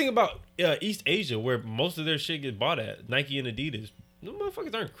 Bro, think about East Asia where most of their shit gets bought at. Nike and Adidas. Those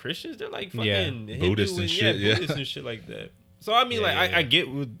motherfuckers aren't Christians. They're like fucking Yeah. Hindu Buddhists and shit, yeah. Buddhists and shit like that. So I mean, Yeah, I get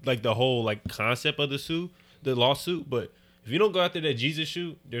with like the whole like concept of the lawsuit, but if you don't go after that Jesus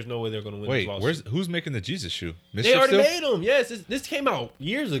shoe, there's no way they're gonna win. Wait, this lawsuit. who's making the Jesus shoe? They Mischief already still? made them. Yes, this came out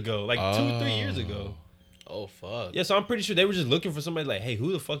years ago, like 2-3 years ago. Oh fuck. Yeah, so I'm pretty sure they were just looking for somebody like, hey,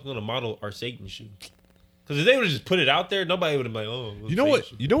 who the fuck is gonna model our Satan shoe? Because if they would have just put it out there, nobody would have been like, oh, You know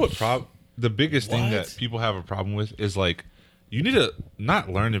what? You know what? The biggest thing What? that people have a problem with is like, you need to not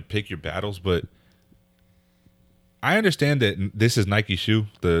learn to pick your battles, but I understand that this is Nike shoe,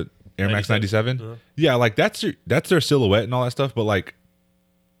 the Air Max 97. Uh-huh. Yeah, like that's their silhouette and all that stuff. But like,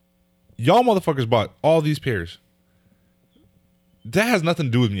 y'all motherfuckers bought all these pairs. That has nothing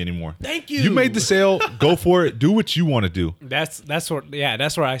to do with me anymore. Thank you. You made the sale. Go for it. Do what you want to do. That's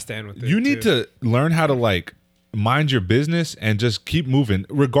where I stand with it. You need too. to learn how to like mind your business and just keep moving.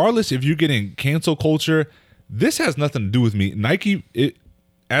 Regardless if you're getting cancel culture, this has nothing to do with me. Nike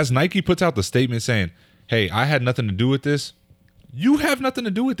puts out the statement saying, hey, I had nothing to do with this. You have nothing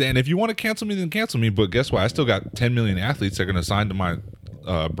to do with it. And if you want to cancel me, then cancel me. But guess what? I still got 10 million athletes that are going to sign to my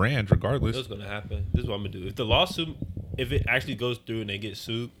brand regardless. What's going to happen? This is what I'm going to do. If the lawsuit, if it actually goes through and they get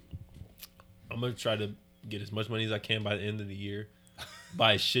sued, I'm going to try to get as much money as I can by the end of the year,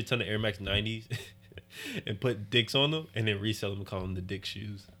 buy a shit ton of Air Max 90s, and put dicks on them, and then resell them and call them the dick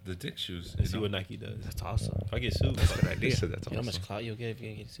shoes. The dick shoes. And see what Nike does. That's awesome. If I get sued, That's a good idea. That's You know how awesome. much clout you'll get if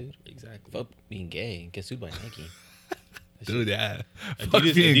you get sued? Exactly. Fuck being gay and get sued by Nike. Dude, yeah.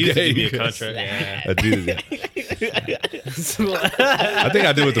 Adidas should give me a contract. Yeah. Adidas, yeah. I think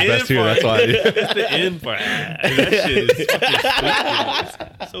I did with the best here. That's why. It's the end part. That shit is fucking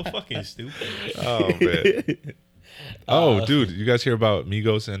stupid. It's so fucking stupid. Oh, man. Oh, dude. You guys hear about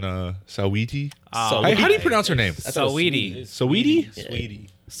Migos and Saweetie? Hey, how do you pronounce her name? Saweetie. Saweetie? Sweetie.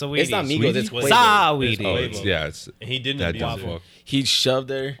 Saweetie. It's not Migos, it's Quavo. Saweetie. Oh, it's, yeah. It's And he didn't that abuse dumb her. fuck. He shoved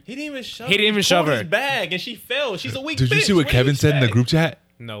her. He didn't even shove. He didn't even pulled shove her. his bag, and she fell. She's a weak. Did you bitch. see what Kevin said in the bag? group chat?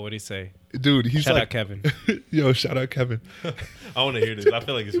 No, what'd he say? Dude, he's Shout like, out Kevin. Yo, shout out Kevin. I want to hear this. I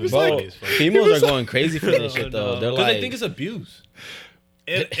feel like it's Bro, funny as fuck. females are going crazy for this shit though. They're Because like, they think it's abuse.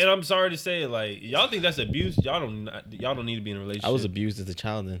 And I'm sorry to say, like, y'all think that's abuse. Y'all don't need to be in a relationship. I was abused as a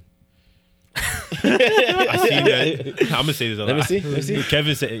child then. I seen that. I'm gonna say this. Let me see. Let me see.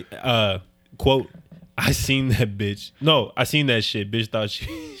 Kevin said, "quote I seen that bitch. No, I seen that shit. Bitch thought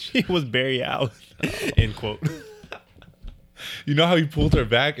she was Barry Allen." End quote. You know how he pulled her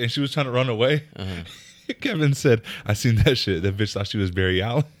back and she was trying to run away? Kevin said, I seen that shit. That bitch thought she was Barry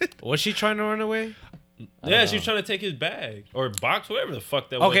Allen. Was she trying to run away? Yeah, she was trying to take his bag or box, whatever the fuck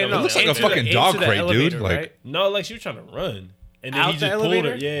that was. Okay, that no. was looks like a into fucking the- dog into the crate, dude. elevator, Like- right? No, like she was trying to run, and then Out he the just pulled her.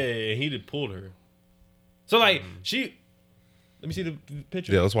 elevator? Yeah, he just pulled her. So like she, let me see the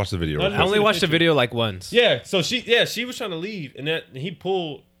picture. Yeah, let's watch the video. No, real I quick. only watched the video like once. Yeah, so she was trying to leave, and he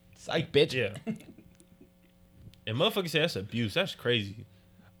pulled. Psych, bitch. Yeah. And motherfucker said that's abuse. That's crazy.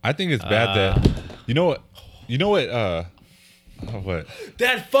 I think it's bad that you know what what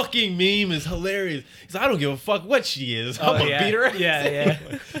That fucking meme is hilarious. Cause I don't give a fuck what she is. I'm gonna beat her ass. Yeah.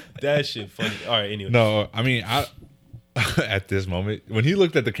 That shit funny. All right, anyway. no I mean I at this moment when he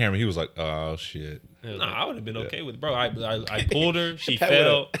looked at the camera he was like, oh shit. Nah, I would have been okay with bro. I pulled her. She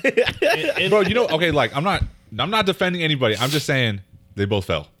fell. And Bro, you know, okay, like I'm not defending anybody. I'm just saying they both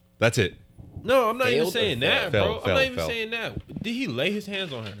fell. That's it. no, I'm not even Failed or saying that, fell? bro. I'm Fell, not even fell. saying that. Did he lay his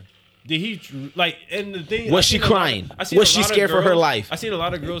hands on her? Did he like? And the thing Was I she seen a lot- crying? I seen Was a she lot of scared for her girls- life? I seen a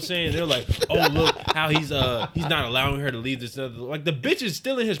lot of girls saying they're like, "Oh, look how he's not allowing her to leave this." And other. Like the bitch is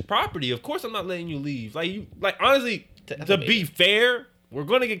still in his property. Of course, I'm not letting you leave. Like honestly, to be fair, we're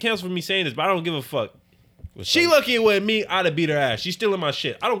gonna get canceled for me saying this, but I don't give a fuck. She lucky it wasn't me. I'd have beat her ass. She's stealing my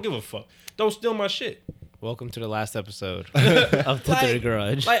shit. I don't give a fuck. Don't steal my shit. Welcome to the last episode of the Third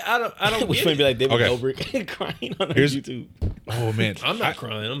Garage. Like I don't. Which get might it. be like David Okay. Dobrik crying on Here's- YouTube. Oh man. I'm not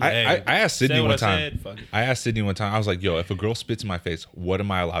crying. I'm I mad. asked Sydney Say what one I time. said, fuck it. I asked Sydney one time. I was like, "Yo, if a girl spits in my face, what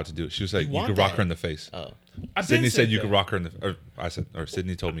am I allowed to do?" She was like, "You want could rock that. her in the face." Oh, I've Sydney been said you that. could rock her in the. Or I said, or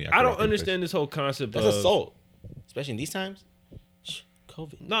Sydney told me. I could don't rock her in the face. understand this whole concept that's of assault, especially in these times.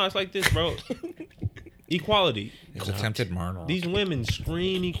 COVID. No, it's like this, bro. Equality. It's attempted murder. These women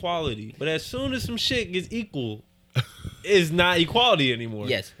scream equality, but as soon as some shit gets equal, it's not equality anymore.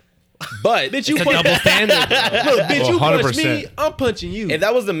 Yes, but Bitch, you It's a punch- double standard. Look, bitch, you punch 100%. me, I'm punching you. if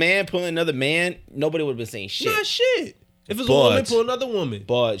that was the man pulling another man, nobody would have been saying shit. Not shit. If it's a But- woman, pull another woman.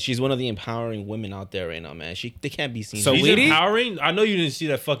 But she's one of the empowering women out there right now, man. They can't be seen. So She's Saweetie? empowering. I know you didn't see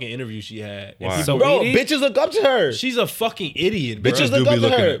that fucking interview she had. Why? And So people- bro, Saweetie? bitches look up to her. she's a fucking idiot, bro. Bitches Bitches do look be up to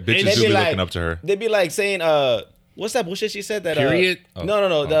looking. her. At, bitches And they do be be like- looking up to her. They'd be like saying, what's that bullshit she said that? Period?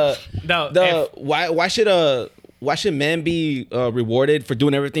 No. Why should men be rewarded for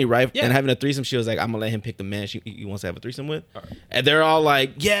doing everything right Yeah. and having a threesome? She was like, I'm gonna let him pick the man he wants to have a threesome with, and they're all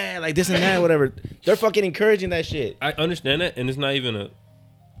like, yeah, like this and that, whatever. They're fucking encouraging that shit. I understand that, and it's not even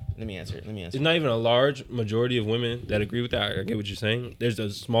Let me answer. it's not even a large majority of women that agree with that. I get what you're saying. There's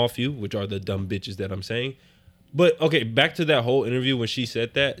a small few, which are the dumb bitches that I'm saying. But okay, back to that whole interview when she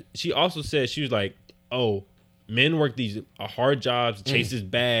said that. She also said she was like, "Oh, men work these hard jobs to chase this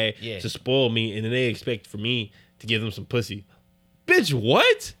bag Yeah. to spoil me, and then they expect for me to give them some pussy." Bitch,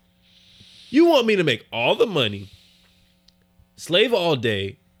 what? You want me to make all the money, slave all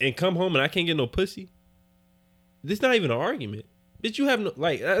day, and come home and I can't get no pussy? This is not even an argument. Bitch, you have no,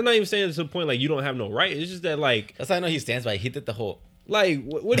 like, I'm not even saying it to the point like you don't have no right. It's just that like That's how I know he stands by. He did the whole.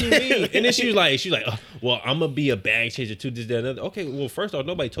 what do you mean? And then she's like, well, I'm gonna be a bag changer too, this, that, and other. Okay, well, first off,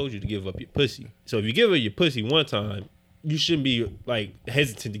 nobody told you to give up your pussy. So if you give her your pussy one time, you shouldn't be like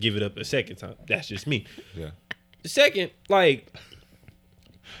hesitant to give it up a second time. That's just me. Yeah. Second, like,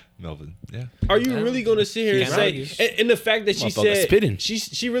 Melvin. Yeah. Are you really gonna sit here and Can't say? argue. And the fact that she Motherfucker said spitting.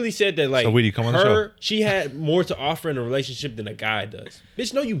 she really said that like So, Weedy, come on the show. she had more to offer in a relationship than a guy does.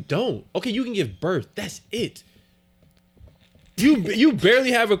 Bitch, no, you don't. Okay, you can give birth. That's it. You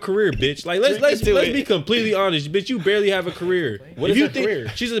barely have a career, bitch. Like let's be completely honest, bitch. You barely have a career. What if is you her think career?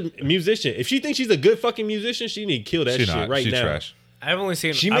 she's a musician, if she thinks she's a good fucking musician, she need to kill that She shit not. right She now. trash. I've only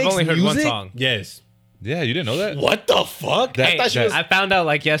seen. She I've makes only heard one music? song. Yes. Yeah, you didn't know that? What the fuck? Hey, I thought she was. I found out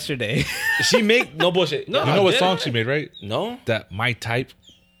like yesterday. She make no bullshit. No, You know what dead song ass. she made, right? No. That My Type.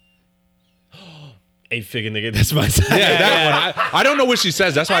 Ain't figure nigga, that's my time. Yeah, that one. I don't know what she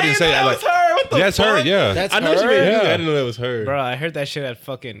says. That's why I didn't say it. Like, yeah, it's her. Yeah. That's I know she made her. music. Yeah. I didn't know that was her. Bro, I heard that shit at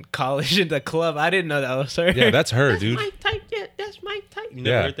fucking college in the club. I didn't know that was her. Yeah, that's her, dude. type. Yeah, that's my type. You never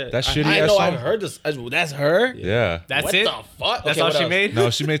Yeah, heard that? that shitty I ass know. song. I've heard this. That's her. Yeah. That's what it. the fuck? That's Okay, all what she else? made. No,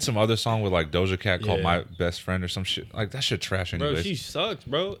 she made some other song with like Doja Cat called Yeah. My Best Friend or some shit. Like that shit trash Bro, anyways. she sucks,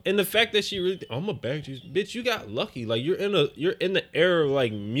 bro. And the fact that she really, I'm a bag juice, bitch. You got lucky. Like you're in the era of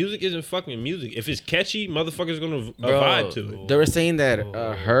like music isn't fucking music. If it's catchy, motherfuckers gonna vibe to it. They were saying that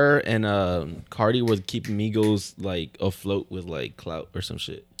her and Cardi was keeping Migos like afloat with like clout or some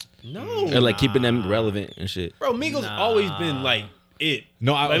shit, No, or like keeping them relevant and shit. bro. Migos always been like it.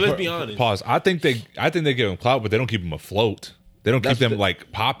 No, like, let's be honest. Pause. I think they give him clout, but they don't keep him afloat. They don't keep them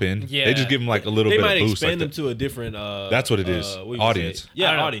like popping. Yeah. They just give him like a little They bit might of boost. expand Like them to a different. That's what it is. what you Audience. say? I Yeah,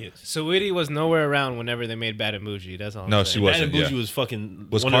 don't know. audience. Saweetie was nowhere around whenever they made Bad and Bougie. That's all. No, I'm she saying. wasn't. Bad and Bougie yeah. was fucking.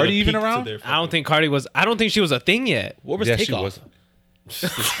 Was one of the Cardi even peaks to around? their I don't think Cardi was. I don't think she was a thing yet. What was Yeah, she Takeoff? was.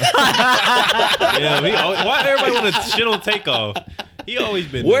 Yeah, why everybody want to shit on Takeoff? He always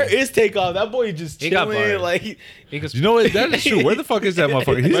been. Where there. is Takeoff? That boy just He got chilling. bars. Like Because You know what? That is true. Where the fuck is that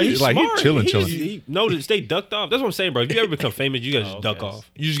motherfucker? Bro, He's like smart. he's chilling. He know to stay ducked off. That's what I'm saying, bro. If you ever become famous, you gotta just duck off.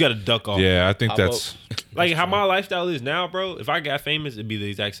 You just gotta duck off. Yeah, I think How that's. Like how my lifestyle is now, bro. If I got famous, it'd be the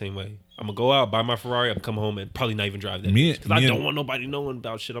exact same way. I'm gonna go out, buy my Ferrari, I'm come home and probably not even drive that. Me- Because I me don't and- want nobody knowing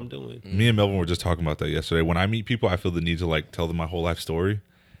about shit I'm doing. Me and Melvin were just talking about that yesterday. When I meet people, I feel the need to like tell them my whole life story,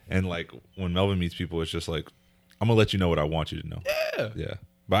 and like when Melvin meets people, it's just like I'm gonna let you know what I want you to know. Yeah.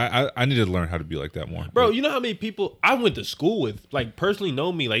 But I need to learn how to be like that more. Bro, you know how many people I went to school with, like personally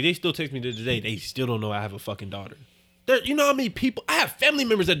know me, like they still text me to today. They still don't know I have a fucking daughter. You know how many people I have family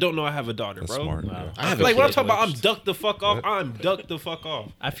members that don't know I have a daughter, That's bro. smart. Wow. Yeah. I have Like a when I'm kid. talking about, I'm ducked the fuck off. I'm ducked the fuck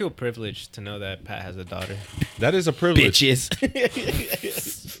off. I feel privileged to know that Pat has a daughter. That is a privilege.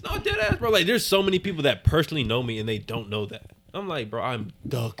 bitches. No, dead ass, bro. Like there's so many people that personally know me and they don't know that. I'm like, bro, I'm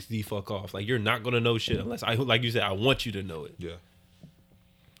ducked the fuck off. Like you're not gonna know shit unless like you said, I want you to know it. Yeah.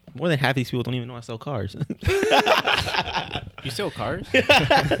 More than half these people don't even know I sell cars. You sell cars?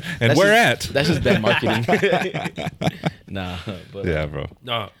 And where at? That's just bad marketing. Nah, but Yeah, bro.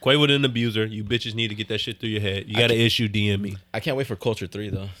 Nah, Quavo an abuser. You bitches need to get that shit through your head. You got to issue DM me. I can't wait for Culture 3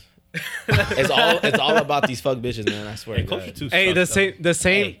 though. It's all about these fuck bitches, man. I swear. Hey, to Culture God. 2 Hey, the sucks,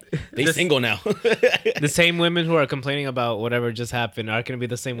 same They the- single now. the same women who are complaining about whatever just happened are gonna be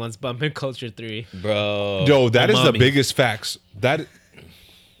the same ones bumping Culture 3. Bro. Yo, that is the mommies. biggest facts. That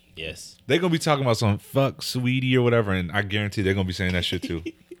Yes. they're gonna be talking about some fuck sweetie or whatever, and I guarantee they're gonna be saying that shit too.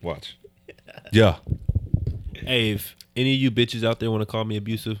 Watch. Yeah. though. Hey, if any of you bitches out there want to call me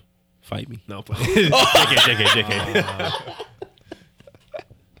abusive, fight me. No, I'm playing. JK.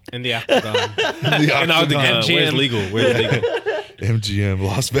 In the octagon. And I was thinking, where's MGM. legal? Where's legal? MGM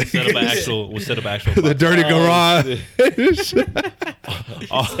Las Vegas. We'll set up actual. The dirty garage.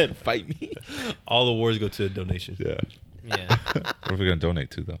 all, Said fight me. all awards go to a donation. Yeah. Yeah. What are we gonna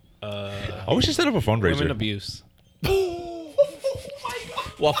donate to though? Oh, we should set up a fundraiser. Women abuse.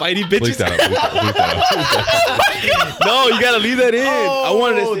 While fighting Bleep bitches. that out. Bleep that out. No, you gotta leave that in. I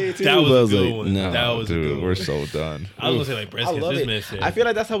wanted to say it too. That but I was a good like, one. no. That was a good Dude, one. we're so done. I was gonna say like breast I cancer. love This man it. said. I feel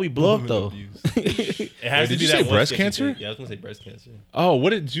like that's how we blow up though. It has Wait, did to be you that say one breast sketchy cancer? thing. Yeah, I was gonna say breast cancer. Oh, what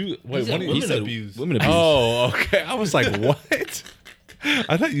did you wait? said What did women you abuse. Women abuse. Oh, okay. I was like, what?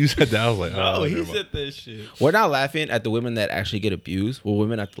 I thought you said that. I was like, Oh, oh, he never mind. said that shit. We're not laughing at the women that actually get abused. We're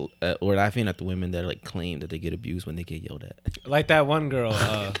laughing at the women that like claim that they get abused when they get yelled at. Like that one girl.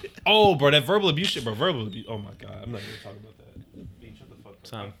 Oh, bro, that verbal abuse shit, bro. Verbal abuse. Oh my god, I'm not even talking about that. Bean, shut the fuck up.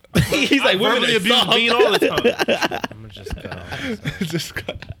 Some, He's like, women verbally abuse abuse Bean all the time. I'm just gonna. Just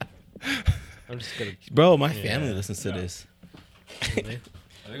got- I'm just gonna. Bro, my family listens to this.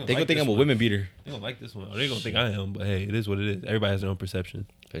 They gonna think I'm a women beater. They don't like this one. Or they gonna think I am. But hey, it is what it is. Everybody has their own perception.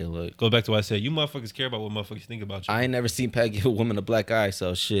 Hey, look, Go back to what I said. You motherfuckers care about what motherfuckers think about you. I ain't never seen Pat give a woman a black eye,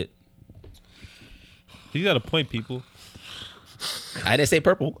 so shit. You got a point, people. I didn't say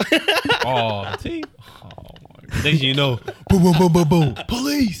purple. Oh, see. Next thing you know, boom, boom, boom, boom, boom.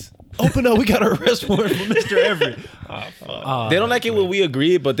 Police. Open up. We got an arrest warrant for Mr. Everett. Oh, fuck. They don't like it when we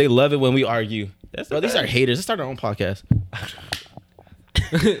agree, but they love it when we argue. That's Bro, these are haters. Let's start our own podcast.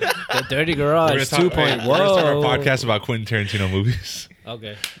 The Dirty Garage We're gonna 2.0. we're gonna start our podcast about Quentin Tarantino movies.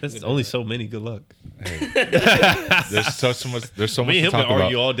 Okay. There's only so many. Good luck. There's so much. There's so much Me and to him talk can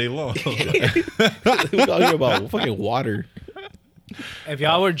argue about. all day long. We all hear about fucking water. If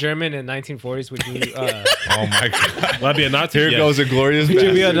y'all were German in 1940s, would you? Oh my god! Will I be a Nazi? Here Yeah. goes a glorious. Would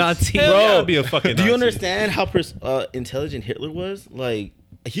you be a bastard. Nazi? Hell yeah, Bro, I'd be a fucking Do you Nazi. understand how intelligent Hitler was? Like,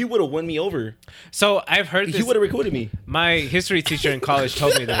 he would have won me over. So I've heard He this. would have recruited me. My history teacher in college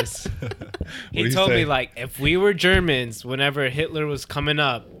told me this. He What'd he told say? me like, if we were Germans, whenever Hitler was coming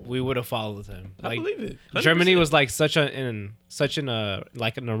up, we would have followed him. I Like, believe it. 100%. Germany was like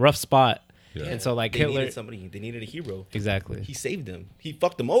in a rough spot, Yeah. and so like They Hitler. needed somebody. They needed a hero. Exactly. He saved them. He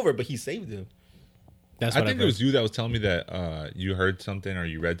fucked them over, but he saved them. That's I what think it was you that was telling me that you heard something or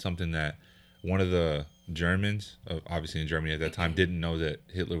you read something that one of the Germans, obviously in Germany at that time, didn't know that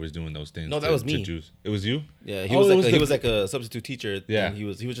Hitler was doing those things. No, that to- was to me. Jews. It was you. Yeah, Oh, he was it like was he the- was like a substitute teacher. Yeah. And he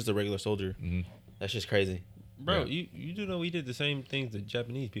was just a regular soldier. Mhm. That's just crazy. Bro, Yeah. you do know we did the same things to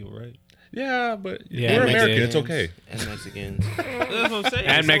Japanese people, right? Yeah, but Yeah, we're and American. It's Mexicans, okay. And Mexicans. That's what I'm saying.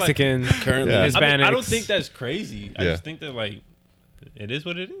 and So, like, Mexicans. Currently, Yeah. Hispanics. I don't think that's crazy. I Yeah. just think that like it is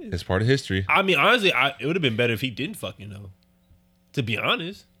what it is. It's part of history. I mean, honestly, it would have been better if he didn't fucking know. To be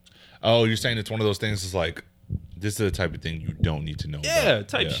honest. Oh, you're saying it's one of those things. It's like this is the type of thing you don't need to know. Yeah, about.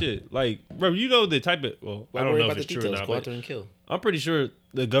 type Yeah. shit. Like, bro, you know the type of. Well, I don't know if it's true or not. Go out But there and kill. I'm pretty sure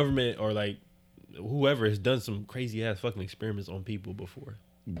the government or like whoever has done some crazy ass fucking experiments on people before.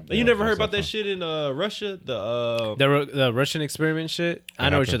 Like, you Yeah, never heard that's about that fun. shit in Russia? The Russian experiment shit. I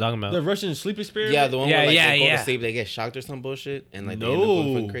know what happened? you're talking about. The Russian sleep experiment? Yeah, the one Yeah, where like, yeah, they go yeah. to sleep, they get shocked or some bullshit, and like they end up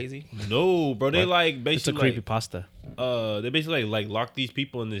going fucking crazy. No, bro. They What? like It's a basically creepy like, pasta. they basically like lock these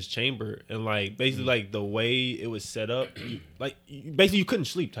people in this chamber and like basically like the way it was set up, basically you couldn't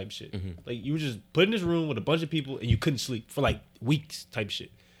sleep type shit. Like you were just put in this room with a bunch of people and you couldn't sleep for like weeks type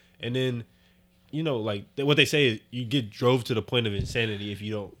shit. And then you know like what they say is you get drove to the point of insanity if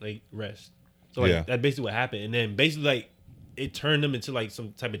you don't like rest. So like Yeah. that's basically what happened. And then basically like it turned them into like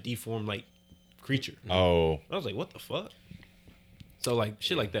some type of deformed like creature. Oh, I was like, what the fuck? So like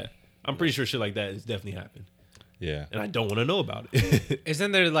shit like that. I'm pretty sure shit like that has definitely happened. yeah. And I don't want to know about it.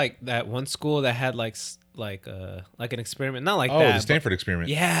 Isn't there like that one school that had like an experiment? Not like Oh, that. the but- Stanford experiment.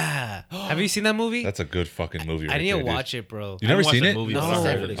 Yeah. Have you seen that movie? That's a good fucking movie. I right need there, to dude. watch it, bro. You never watched seen that it? movie, No. but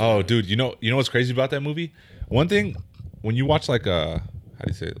I heard it. Oh, dude, you know what's crazy about that movie? One thing, when you watch like how do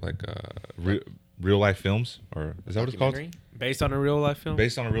you say it? Like real life films, or is that what it's called? Documentary? Based on a real life film.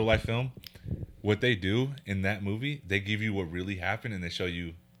 Based on a real life film. What they do in that movie, they give you what really happened, and they show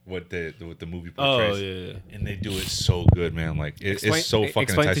you what the movie portrays. Oh yeah. And they do it so good, man. Like it's so fucking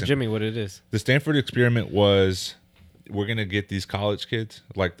Explain enticing. to Jimmy what it is. The Stanford experiment was, we're gonna get these college kids.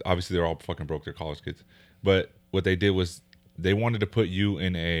 Like obviously they're all fucking broke. They're college kids, but what they did was they wanted to put you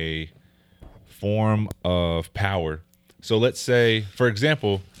in a form of power. So let's say, for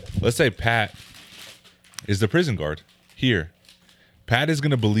example, let's say Pat is the prison guard here. Pat is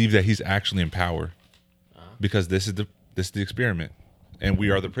gonna believe that he's actually in power because this is the experiment, and we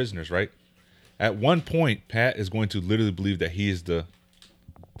are the prisoners, right? At one point, Pat is going to literally believe that he is the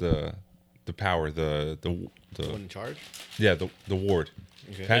power, the One in charge. yeah, the ward.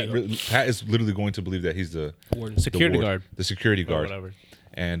 Okay. Pat is literally going to believe that he's the Security ward, guard. the security Or guard. whatever.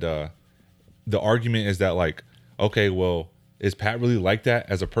 And the argument is that like, okay, well, is Pat really like that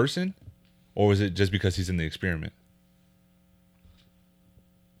as a person, or is it just because he's in the experiment?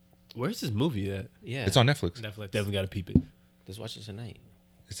 Where's this movie at? Yeah, It's on Netflix. Netflix. Definitely got to peep it. Let's watch it tonight.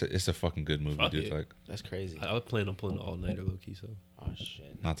 It's a fucking good movie, Fuck dude. it. Like, That's crazy. I was planning on pulling an all nighter low key. So Oh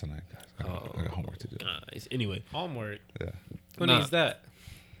shit. not tonight, guys. I got homework to do. anyway, Homework. Yeah. Who Nah. needs that?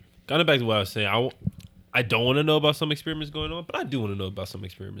 kind of back to what I was saying. I don't want to know about some experiments going on, but I do want to know about some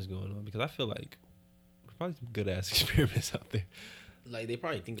experiments going on because I feel like there's probably some good ass experiments out there. Like they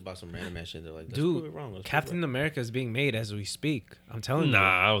probably think about some random ass shit. They're like, let's prove it Dude, wrong. Let's Captain prove America is being made as we speak. I'm telling Nah, you.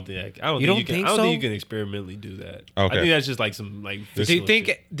 I don't think. I don't You think don't you can. think I don't so? think you can experimentally do that. I Okay. think that's just like some like. Do you fictional think?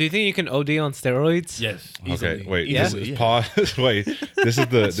 shit. Do you think you can OD on steroids? Yes. Okay, easily. wait. Yeah. This is, pause. Wait. This is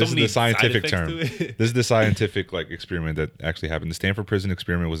the So many the scientific side term. effects to it. This is the scientific like experiment that actually happened. The Stanford prison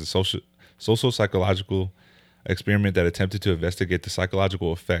experiment was a social psychological experiment that attempted to investigate the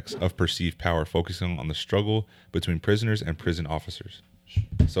psychological effects of perceived power, focusing on the struggle between prisoners and prison officers.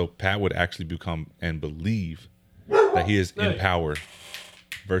 So Pat would actually become and believe that he is in Right. power,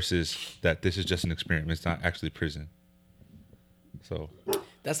 versus that this is just an experiment. It's not actually prison. So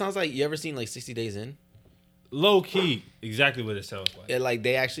That sounds like, you ever seen like 60 Days In? Low key, exactly what it sounds like. Yeah, like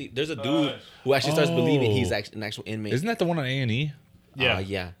they actually, there's a dude who actually starts believing he's actually an actual inmate. Isn't that the one on A&E? Yeah.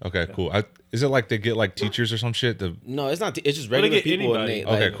 Yeah. Okay, cool. Is it like they get like teachers or some shit? No, it's not. It's just Well, they regular get people, and anybody. they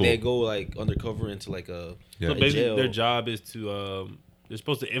like, Okay, cool. they go like undercover into like a Yeah. So basically, jail. their job is to they're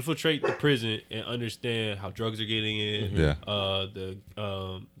supposed to infiltrate the prison and understand how drugs are getting in. Yeah.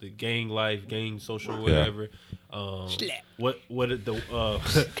 The gang life, gang social, whatever. What what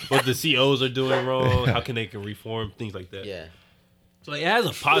the COs are doing wrong? How can they reform things like that? Yeah. So like, it has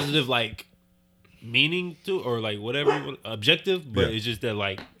a positive like meaning to or like whatever objective, but Yeah. it's just that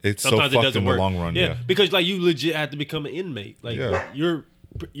like It's so sometimes it fucked doesn't in the work. long run, yeah. Because like you legit have to become an inmate. Like Yeah. you're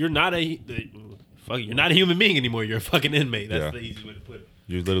not you're not a human being anymore. You're a fucking inmate. That's Yeah. the easy way to put it.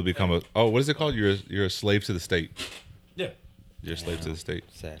 You literally become what is it called? You're a slave to the state. Yeah, You're a slave to the state.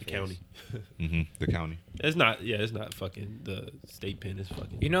 Sad the face. county. The county. It's not fucking the state pen. It's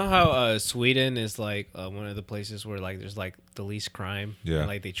fucking. You know how Sweden is like one of the places where like there's like the least crime. Yeah. And,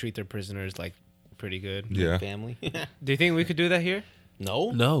 like they treat their prisoners like pretty good. Yeah. Family. Do you think we could do that here? No.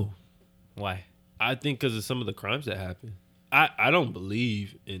 No, Why? I think because of some of the crimes that happen. I don't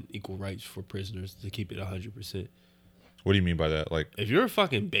believe in equal rights for prisoners to keep it 100%. What do you mean by that? Like, If you're a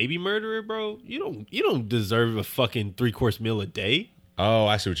fucking baby murderer, bro, you don't deserve a fucking 3-course meal a day. oh,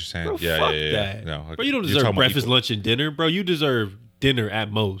 I see what you're saying. Bro, yeah, fuck yeah. that. No, Bro, you don't you're deserve talking about breakfast, equal- lunch, and dinner, bro. You deserve dinner at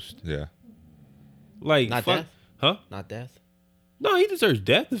most. Yeah. Like Not fuck, death? huh? Not death. No, he deserves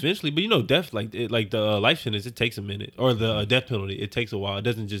death eventually, but you know, death like the life sentence, it takes a minute, or the death penalty, it takes a while. It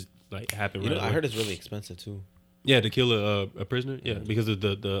doesn't just like happen. You know, right I away. heard it's really expensive too. Yeah, to kill a prisoner. Yeah, because of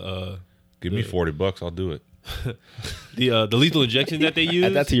Give me $40, I'll do it. the lethal injection that they use.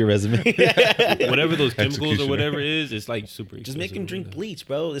 Add that to your resume. Whatever those chemicals or Executioner. whatever it is, it's like super expensive. Just make him drink bleach,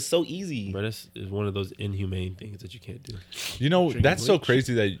 bro. It's so easy. Bro, that's is one of those inhumane things that you can't do. You know, that's so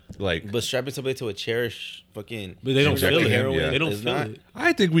crazy that like But strapping somebody to a chair, fucking. But they don't Injecting feel it. him, yeah. They don't It's feel not- it.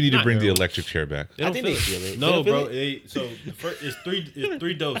 I think we need to Not bring the heroin. electric chair back. They don't think they feel it. No, They don't bro. feel So the first it's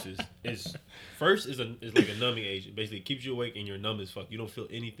three doses. It's first is like a numbing agent. Basically, it keeps you awake and you're numb as fuck. You don't feel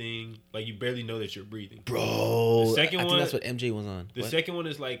anything. Like you barely know that you're breathing. Bro. The second I think one- that's what MJ was on. The What? second one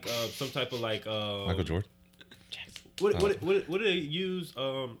is like some type of like Michael Jordan. What do they use? IV?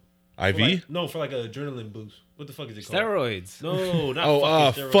 For like an adrenaline boost. What the fuck is it called? Steroids. No, not Oh,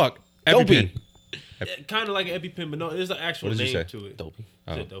 fucking steroids. fuck. EpiPen. Kind of like an EpiPen, but no, there's an actual What did you name say? to it. Dopey.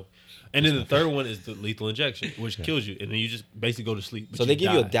 Oh. Said dope. And then the third one is the lethal injection, which kills you, and then you just basically go to sleep. but So they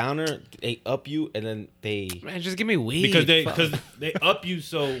give you a die. downer, they up you, and then they. Man, just give me weed. because Fuck. they up you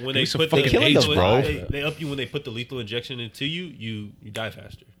so when they me some put the fucking lethal, AIDS, bro. they up you when they put the lethal injection into you die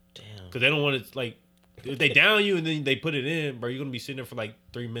faster Damn. because they don't want it like if they down you and then they put it in, bro, you're gonna be sitting there for like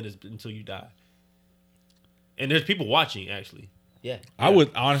 3 minutes until you die. And there's people watching actually. Yeah. I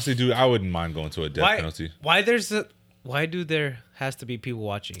would honestly I wouldn't mind going to a death penalty. Why do there has to be people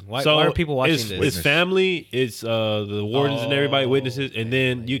watching? Why So are people watching it's, this? It's family, it's the wardens and everybody witnesses, and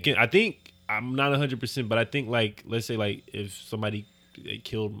then you can. I think I'm not 100%, but I think like let's say like if somebody they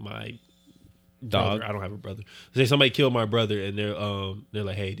killed my dog, I don't have a brother. Say somebody killed my brother, and they're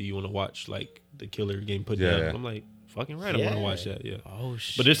like, hey, do you want to watch like the killer getting put Yeah, down? yeah. I'm like, fucking right, I want to Yeah. watch that. Yeah, Oh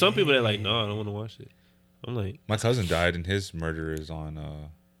shit! but there's some people that like, no, I don't want to watch it. I'm like, My cousin died and his murder is on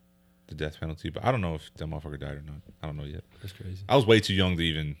the death penalty, but I don't know if that motherfucker died or not. I don't know yet. that's crazy. I was way too young to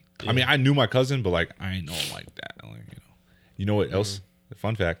even. I mean, I knew my cousin, but like I ain't know him like that. Like, you know what else?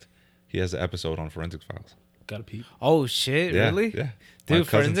 Fun fact: he has an episode on Forensic Files. Got a peep. Oh shit! Yeah, Really? Yeah. My Dude, cousins-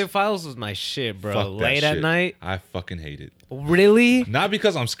 Forensic Files was my shit, bro. fuck that Late at shit. night. I fucking hate it. Really? Not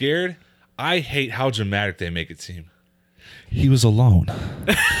because I'm scared. I hate how dramatic they make it seem. He was alone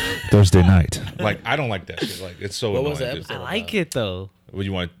Thursday night. Like I don't like that shit. Like it's so What annoying. was the Just- I episode? like it though. Well,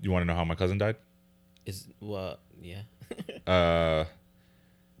 you want to know how my cousin died? Is well, yeah.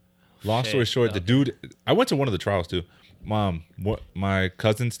 Long story short, the dude. I went to one of the trials too. My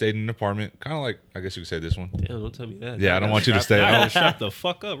cousin stayed in an apartment, kind of like I guess you could say this one. Damn, don't tell me that. Yeah, I don't want you to stay. I gotta strap the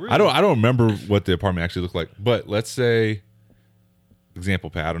fuck up. Really. I don't remember what the apartment actually looked like, but let's say, example,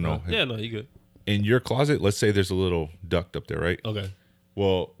 Pat. I don't know. Yeah, no, you good. In your closet, let's say there's a little duct up there, right? Okay.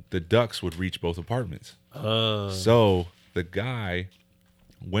 Well, the ducts would reach both apartments. Uh, So the guy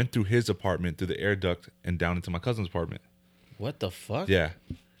went through his apartment through the air duct and down into my cousin's apartment. What the fuck? Yeah.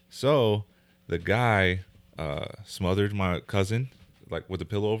 So the guy smothered my cousin like with a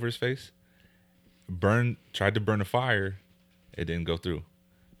pillow over his face. Tried to burn a fire. It didn't go through.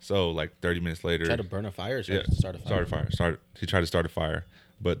 So like 30 minutes later, Try to burn a fire or try yeah, to start a fire? He tried to start a fire,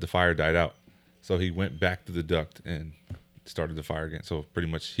 but the fire died out. So he went back to the duct and started the fire again. So pretty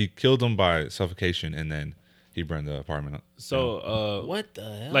much he killed him by suffocation and then he burned the apartment up. so What the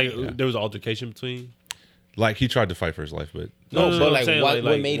hell? like there was an altercation between. Like he tried to fight for his life, but No, but I'm like, saying,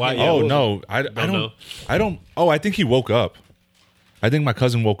 what made why- him? yeah, oh what was no, I don't. Oh, I think he woke up. I think my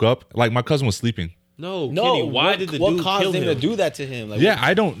cousin woke up. Like my cousin was sleeping. No, No, Kenny, why did the what dude caused kill him him? to do that to him? Like, Yeah,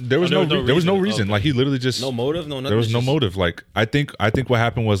 I don't. There was there no. was no There was no reason. reason. Okay. Like he literally just. no motive, no nothing. There was It's no just- motive. Like I think what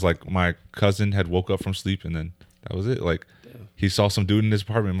happened was like my cousin had woke up from sleep and then that was it. Like he saw some dude in his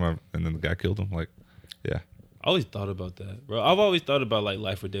apartment and then the guy killed him. Like, yeah. I always thought about that, bro. I've always thought about like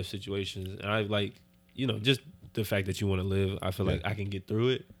life or death situations, and I like, just the fact that you want to live. I feel like I can get through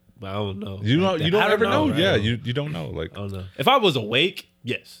it, but I don't know. You Like know, you that. don't I ever know. right? Yeah, you don't know. Like I don't know. If I was awake,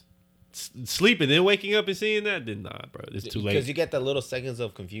 yes. Sleeping then waking up and seeing that, then nah, bro. It's too late. Because you get the little seconds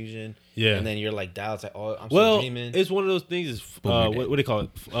of confusion. Yeah. And then you're like, doubts, like, oh, I'm still Well, dreaming. it's one of those things. Is what do they call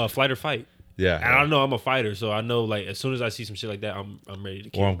it? Flight or fight. yeah. And I know I'm a fighter, so I know like as soon as I see some shit like that, I'm ready to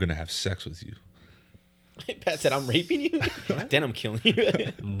kill. Or I'm gonna have sex with you. Pat said, I'm raping you? Then I'm killing you.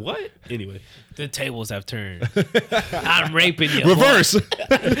 What? Anyway, The tables have turned. I'm raping you. Reverse.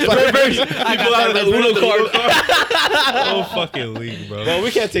 I got out of the Uno card. oh fucking league, bro. Well,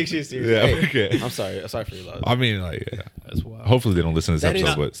 we can't take shit seriously. Yeah. Okay. I'm sorry. I'm sorry for your loss. I mean, like, yeah. That's wild. Hopefully they don't listen to this That is-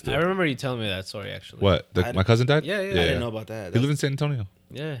 episode. But I still. remember you telling me that story actually. What? My cousin died. Yeah, yeah. I didn't know about that. He lived in San Antonio.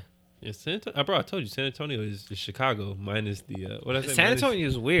 Yeah. Yeah, bro, I told you, San Antonio is Chicago minus the what I say. San minus- Antonio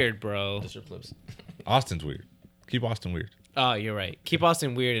is weird, bro. That's your flips. Austin's weird. Keep Austin weird. Oh, you're right. Keep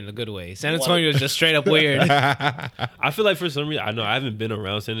Austin weird in a good way. San Antonio is just straight up weird. I feel like for some reason, I know I haven't been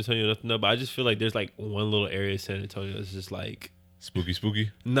around San Antonio nothing, but I just feel like there's like one little area of San Antonio that's just like,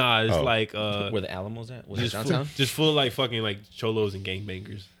 Spooky. nah, it's Oh. like Where the Alamo's at? Was it just downtown? just full of like fucking like cholos and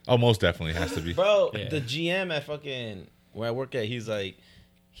gangbangers. Oh, most definitely has to be. Bro, Yeah. the GM at fucking where I work at, he's like,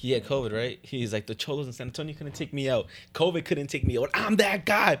 he had COVID, right? He's like, the cholos in San Antonio couldn't take me out. COVID couldn't take me out. I'm that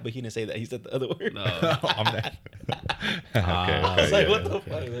guy. But he didn't say that. He said the other word. No, I'm that. okay. I was Okay. like, Yeah. what the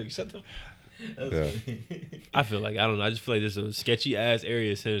fuck? Like, shut the. Yeah. I feel like I don't know. I just feel like there's a sketchy ass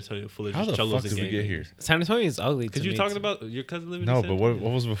area of San Antonio full of How just the cholos fuck and did we get here? San Antonio is ugly. Because you're talking about your cousin living. No, in San but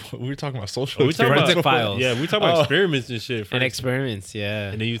what was before? We were talking about social Oh, we talking about Forensic files. Yeah, we talking about Oh. experiments and shit. and first. experiments, yeah.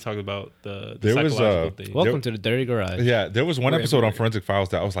 And then you talk about the There was, psychological thing. Welcome to the dirty garage. Yeah, there was one We're episode on everywhere. Forensic Files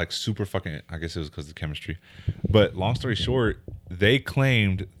that was like super fucking. I guess it was because of the chemistry, but long story short, they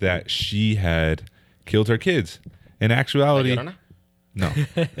claimed that she had killed her kids. In actuality, Llorona? no.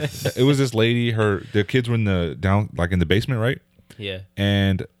 It was this lady. Their kids were in the basement, right? Yeah.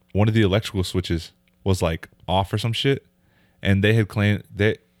 And one of the electrical switches was like off or some shit, and they had claimed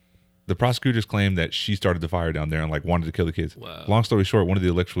that the prosecutors claimed that she started the fire down there and like wanted to kill the kids. Wow. Long story short, one of the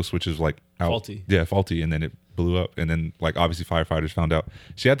electrical switches was like out. Faulty. Yeah, faulty, and then it blew up, and then like obviously firefighters found out.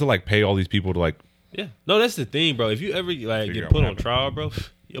 She had to like pay all these people to like. Yeah. No, that's the thing, bro. If you ever like Figure get out put what on happened. trial, bro,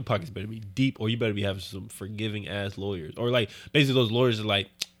 your pockets better be deep, or you better be having some forgiving ass lawyers, or like basically those lawyers are like,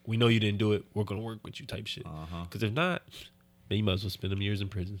 we know you didn't do it, we're gonna work with you type shit. Because if not, then you might as well spend them years in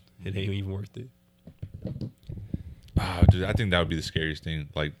prison. It ain't even worth it. Oh, dude, I think that would be the scariest thing.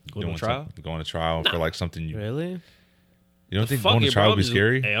 Like Going to doing trial? going to trial for like something you. Really? You don't think Fuck going to it, trial bro. would be I'm just-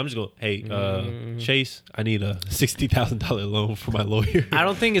 scary? Hey, I'm just going. Hey, Chase, I need a $60,000 loan for my lawyer. I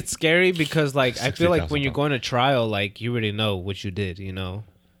don't think it's scary because like I feel like when you're $60,000. going to trial, like you already know what you did, you know.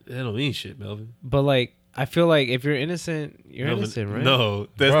 That don't mean shit, Melvin. But like I feel like if you're innocent, you're Melvin, innocent, right? No,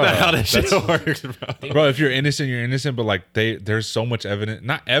 that's Bruh, not how that shit works, bro. Bro, if you're innocent, you're innocent. But like there's so much evidence,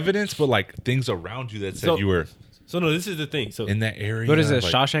 not evidence, but like things around you that said So- you were So no, this is the thing. So in that area. What is it,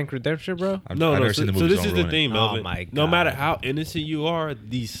 like, Shawshank Redemption, bro? I've No, never so, seen the so movie, this is don't the ruin it. thing, Melvin. Oh my No God. matter how innocent you are,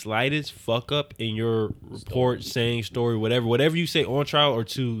 the slightest fuck up in your report, saying story, whatever you say on trial or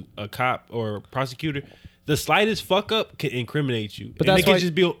to a cop or a prosecutor, the slightest fuck up can incriminate you. But And that's it can why-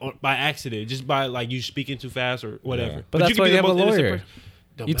 just be by accident, just by like you speaking too fast or whatever. Yeah. But that's you can why be you the have a most innocent lawyer. person.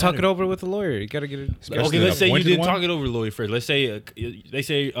 Don't You talk it matter. over with a lawyer. You gotta get it. Especially Okay, an let's say you appointed didn't one? talk it over the lawyer first. Let's say they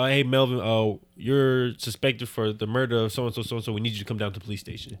say, "Hey, Melvin, you're suspected for the murder of so and so. We need you to come down to the police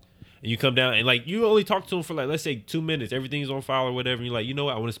station." And you come down and like you only talk to him for like let's say 2 minutes. Everything's on file or whatever. And you're like, you know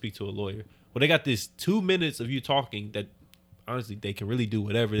what? I want to speak to a lawyer. Well, they got this 2 minutes of you talking that honestly they can really do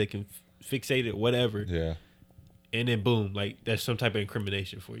whatever. They can fixate it, whatever. Yeah. And then boom, like that's some type of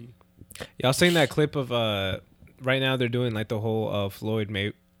incrimination for you. Y'all seen that clip of right now they're doing like the whole Floyd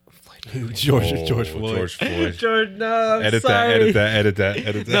May. George Oh, George Floyd. George Floyd. George, no, I'm Edit sorry.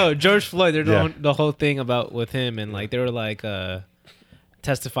 that. No, George Floyd. They're Yeah. doing the whole thing about with him and like they were like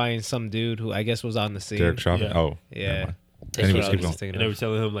testifying some dude who I guess was on the scene. Derek Chauvin. Yeah. Oh. Yeah. never mind. That's Anyways, what I keep was going. just thinking And they were of.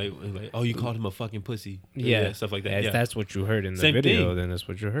 telling him like, oh, you called him a fucking pussy. Yeah, stuff like that. If Yeah. that's what you heard in the Same video, thing. then that's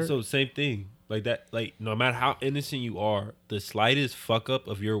what you heard. So same thing. Like that, like no matter how innocent you are, the slightest fuck up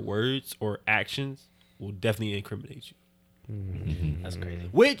of your words or actions will definitely incriminate you. That's crazy.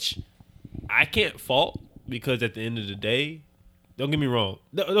 Which I can't fault because at the end of the day, don't get me wrong.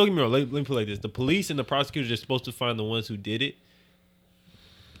 Don't get me wrong. Let me put it like this: the police and the prosecutors are supposed to find the ones who did it.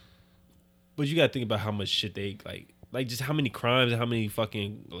 But you gotta think about how much shit they like just how many crimes and how many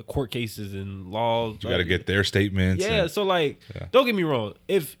fucking court cases and laws. You got to get their statements. Yeah, and, so don't get me wrong.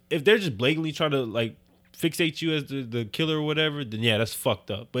 If they're just blatantly trying to like fixate you as the killer or whatever, then yeah, that's fucked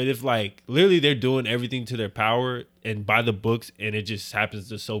up. But if like literally they're doing everything to their power and by the books, and it just happens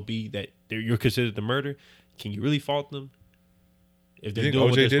to so be that you're considered the murder, can you really fault them if they're doing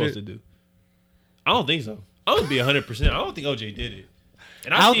what they're supposed to do? I don't think so. I would be 100%. I don't think OJ did it.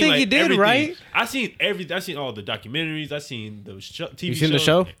 And I don't think he did, right? I seen everything. I seen all the documentaries. I seen the TV shows. You seen the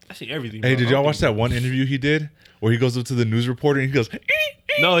show? I seen everything. Hey, bro. did y'all watch that one interview he did where he goes up to the news reporter and he goes,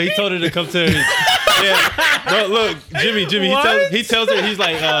 No, he told her to come to his, yeah. Bro, look, Jimmy, he tells her, he's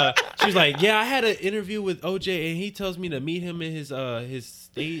like, she's like, yeah, I had an interview with OJ and he tells me to meet him in his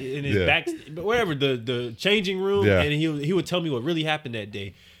state, in his back, whatever, the changing room, and he would tell me what really happened that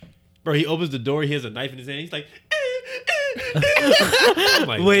day. Bro, he opens the door, he has a knife in his hand, he's like, I'm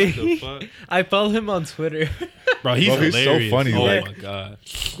like, wait, what the fuck? I follow him on Twitter. Bro, he's hilarious. So funny. Oh like, my god.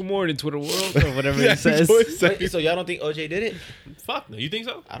 Good morning, Twitter world, or whatever he says. Wait, so y'all don't think OJ did it? Fuck no, you think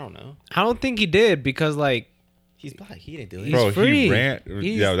so? I don't know. I don't think he did because like He's black. He didn't do it. He's bro, free. he ran.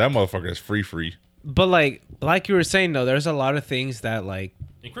 He's- Yeah, that motherfucker is free. But like you were saying though, there's a lot of things that like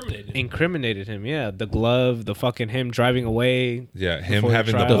Incriminated. him. Yeah, the glove, the fucking him driving away. Yeah, him Before the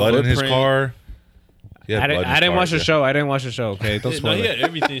having the trial. blood in his Footprint. car. I didn't watch the show. I didn't watch the show. Okay, don't No, spoil he it. had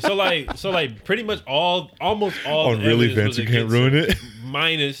everything. So like pretty much almost all. Oh, the really, evidence Vince? was You can't against ruin him, it?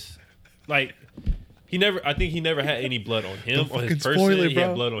 Minus, like, I think he never had any blood on him, Don't on his fucking person. spoil it, He bro.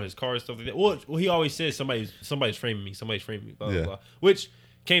 had blood on his car and stuff like that. Well, he always says somebody's framing me, blah blah Yeah. blah. Which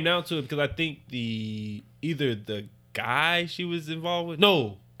came down to it because I think either the guy she was involved with.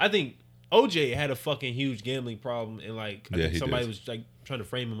 No, I think OJ had a fucking huge gambling problem, and like I Yeah, think he somebody did. was like trying to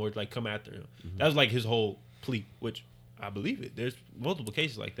frame him or like come after him. That was like his whole plea, which I believe it. There's multiple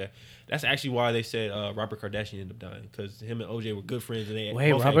cases like that. That's actually why they said Robert Kardashian ended up dying, because him and OJ were good friends, and they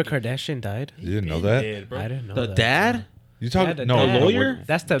Wait, both Robert had- Kardashian died? You didn't know that? dead, bro. I didn't know The that. dad? You Yeah, talking? the No, dad. no, lawyer?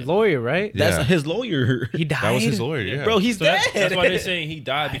 That's the lawyer, right? Yeah. That's his lawyer. He died. That was his lawyer. Yeah, Bro, he's So dead. that's why they're saying he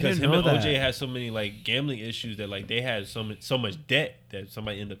died, I because didn't him and know OJ that. had so many like gambling issues that like they had so much debt that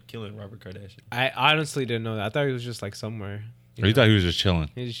somebody ended up killing Robert Kardashian. I honestly didn't know that. I thought he was just like somewhere. Or you thought he was just chilling?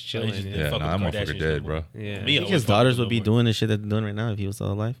 He's just chilling. just- yeah. Yeah, fuck no, that with the motherfucker Kardashians dead, no bro. more. Yeah. Me, I think his daughters would be doing the shit that they're doing right now if he was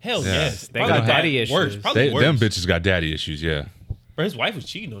still alive. Hell Yeah. yes, They Probably got bad- daddy worse. issues. Probably worse. Them bitches got daddy issues. Yeah, Bro, his wife was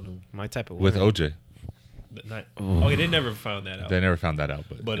cheating on him. My type of with woman. OJ. But not, okay, they never found that out. They never found that out,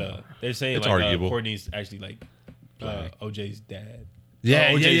 but They're saying It's like arguable. Courtney's actually like OJ's dad.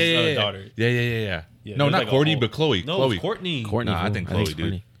 yeah, OJ's daughter. Yeah. Yeah, No, there's not like a Courtney, whole- but Chloe. No, Chloe. it's Courtney. Courtney. Nah, I think Chloe, it's dude.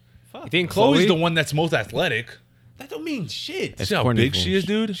 Courtney. Fuck. You think Chloe's Chloe? the one that's most athletic. That don't mean shit. See how Courtney big she is,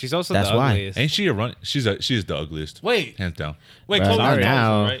 dude. She's also That's the why. ugliest. Ain't she a run? She is the ugliest. Wait, Hands down. wait, Bro, Chloe's sorry.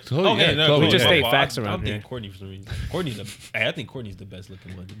 Now. right? Chloe, okay, yeah, no, Chloe, We just yeah. state well, facts I around don't here. think Courtney for some reason. I think Courtney's the best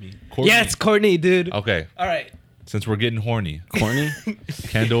looking one to me. Courtney. Yeah, it's Courtney, dude. Okay, All right. since we're getting horny, Courtney?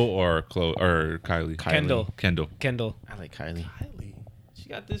 Kendall or Chloe or Kylie? Kendall. Kendall. I like Kylie. Kylie,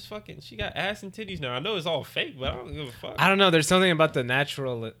 she got ass and titties now. I know it's all fake, but I don't give a fuck. I don't know. There's something about the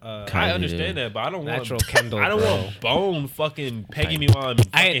natural. I Kylie, understand dude. that, but I don't Natural want Kendall, I don't bro. want bone fucking pegging me while I'm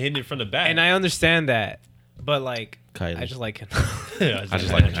fucking hitting it from the back. And I understand that, but like, Kylie. I just like him. I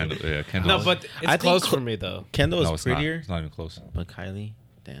just like Kendall. Yeah, Kendall. No, but it's I think close Cl- for me though. Kendall is no, it's not. prettier, It's not even close. but Kylie,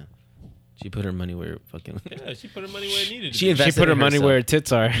 damn. She put her money where fucking. yeah, she put her money where it needed to She be. invested She put her in money herself. where her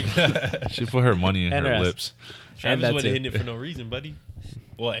tits are. She put her money in And her her ass. lips. Travis that wasn't too. hitting it for no reason, buddy.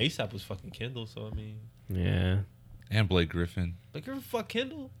 Well, ASAP was fucking Kendall, so I mean, Yeah. And Blake Griffin. like, you ever fuck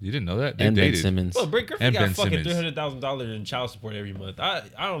Kendall? You didn't know that? They And Ben dated. Simmons. Well, Blake Griffin And got Ben fucking Simmons. $300,000 in child support every month. I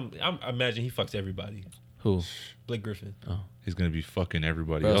imagine he fucks everybody. Who? Blake Griffin. He's gonna be fucking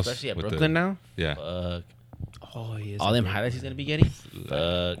everybody Bro, else. especially at with Brooklyn now. Yeah. Fuck. Oh, he is. All them highlights he's gonna be getting.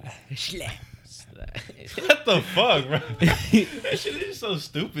 Fuck. What the fuck, bro? That shit is so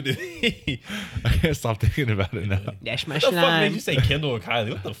stupid to me. I can't stop thinking about it now. That's my What the fuck made you say Kendall or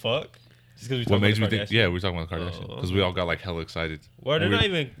Kylie? What the fuck? Just because we What talking made you about the think? Kardashians? Yeah, we're talking about the Kardashians because we all got like hella excited. Well, they're And not we-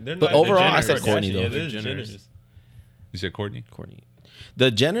 even. They're But not. overall, they're I said Kardashians. Courtney, though. Yeah, they're They're Jenners. You said Courtney? Courtney.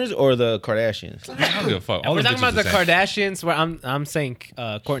 The Jenners or the Kardashians? I don't give a fuck. All We're them talking about the bitches the same. Kardashians. Where I'm saying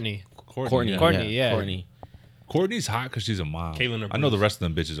Courtney. Courtney. Courtney, yeah. Courtney. Courtney's hot because she's a mom. Caitlyn or I know the Bruce? rest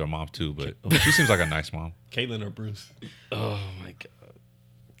of them bitches are moms too, but she seems like a nice mom. Caitlyn or Bruce. Oh my god.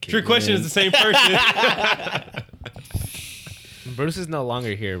 Trick question is the same person. Bruce is no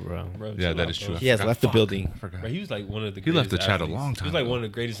longer here, bro. Bro, Yeah, chill that out, is bro. true. He has I left the forgot. building. I forgot. Bro, he was like one of the. He left greatest the chat a athletes. long time He was like ago. one of the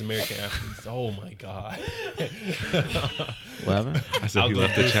greatest American athletes. Oh my god. What happened? I said he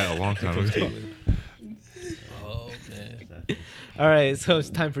left the chat a long time ago. Oh man. All right, so it's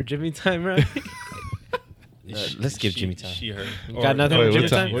time for Jimmy time, right? Let's give Jimmy time. She heard. Got nothing Wait, for what Jimmy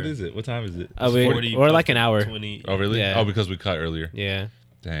time? time? What is it? What time is it? We're like an hour. 20. Oh, really? Yeah. Oh, because we cut earlier. Yeah,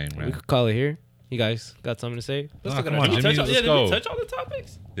 Dang, we man. could call it here. You guys got something to say? Nah, Look at come her. on, Did we Jimmy, touch all- let's Did go. we touch all the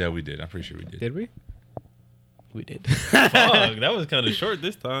topics? Yeah, we did. I'm pretty sure we did. Did we? We did. Fuck, that was kind of short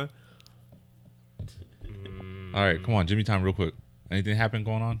this time. All right, come on, Jimmy time, real quick. Anything happen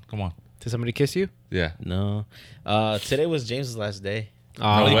going on? Come on. Did somebody kiss you? Yeah. No. Today was James's last day.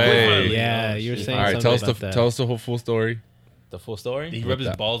 Oh, No way. Yeah, you were saying All right, something tell us about that. tell us the whole full story. The full story? Did he rub his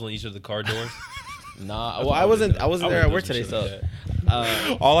that? balls on each of the car doors? Nah. Well, I wasn't there at work today, so.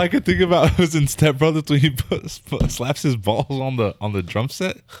 All I could think about was in Step Brothers when he slaps his balls on the drum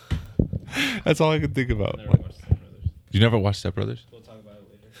set. That's all I could think about. You never watched Step Brothers? We'll talk about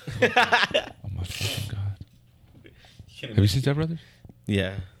it later. Oh my fucking god! Have you seen Step Brothers?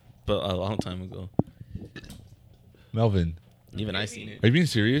 Yeah, but a long time ago. Melvin, Even I seen it. are you being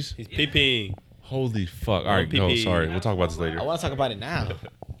serious? He's peeping. Holy fuck! All right, go. PP. Sorry, we'll talk about this I later. want to talk about it now.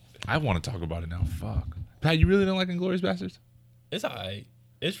 I want to talk about it now. Fuck, Pat, you really don't like Inglourious Bastards? It's alright.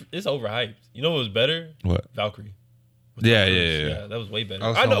 It's overhyped. You know what was better? What? Valkyrie. Yeah, Tom yeah, Cruise. yeah, yeah. That was way better. I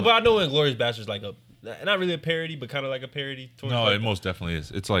was I know, telling- but I know Inglourious Basterds like a not really a parody, but kind of like a parody. towards No, like, it most definitely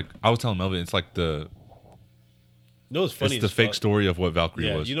is. It's like I was telling Melvin, it's like the You know what's funny? it's the as fake fuck? story of what Valkyrie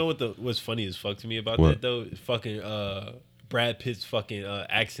Yeah, was. you know what's funny as fuck to me about What? that though? Fucking Brad Pitt's fucking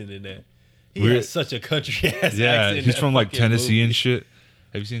accent in that. He Weird. has such a country ass yeah, accent. in he's that from like fucking Tennessee movie. and shit.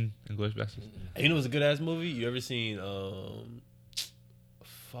 Have you seen Inglourious Bastards? And you know what's a good ass movie? You ever seen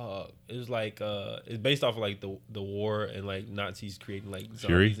fuck. It was like it's based off of like the war and like Nazis creating like zombies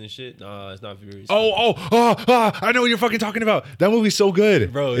Fury? and shit. Nah, it's not Fury. I know what you're fucking talking about. That movie's so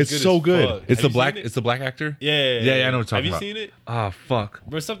good, Bro, It's it's good so as good. fuck. It's Have the you black. seen it? It's the black actor. Yeah, Yeah, I know what you're talking Have about. you seen it? Ah, fuck.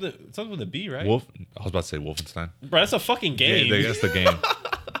 Bro, something with a B, right? Wolf. I was about to say Wolfenstein. Bro, that's a fucking game. Yeah, that's the game.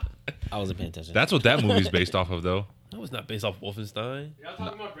 I wasn't paying attention. That's what that movie's based off of, though. No, it's not based off Wolfenstein. Y'all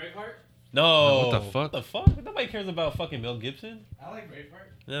talking about Braveheart? No. What the fuck? What the fuck? Nobody cares about fucking Mel Gibson. I like Braveheart.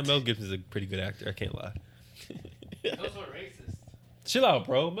 Yeah, Mel Gibson's a pretty good actor. I can't lie. Those were racist. Chill out,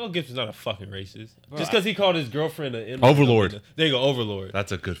 bro. Mel Gibson's not a fucking racist. Just because he called his girlfriend an N-word. Overlord. There you go, Overlord.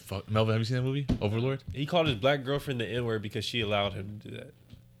 That's a good fuck. Melvin, have you seen that movie, Overlord? He called his black girlfriend the N-word because she allowed him to do that.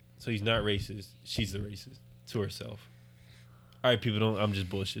 So he's not racist. She's the racist to herself. All right, people, I'm just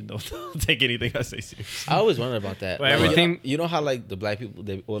bullshitting. Don't take anything I say seriously. I always wondered about that. Well, Like, everything- You know how like the black people,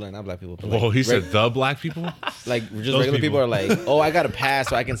 not black people. But, Whoa, like, he said the black people. like just Those regular people people. are like, oh, I got a pass,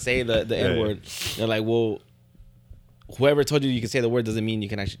 so I can say the N word. They're like, well, whoever told you can say the word doesn't mean you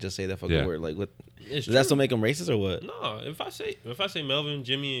can actually just say that fucking Yeah. word. Like, what? It's Does that true. still make them racist or what? No, if I say Melvin,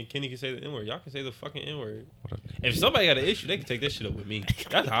 Jimmy, and Kenny can say the N-word, y'all can say the fucking N-word. Whatever. If somebody got an issue, they can take that shit up with me.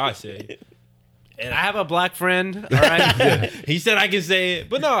 That's how I say it. And I have a black friend. All right. he said I can say it,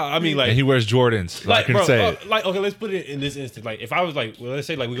 but no, I mean like And he wears Jordans. I can bro, say it. like okay, let's put it in this instance. Like if I was like, well, let's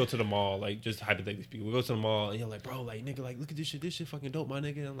say like we go to the mall, like just hypothetically speaking, we go to the mall and you're like, bro, like nigga, like look at this shit fucking dope, my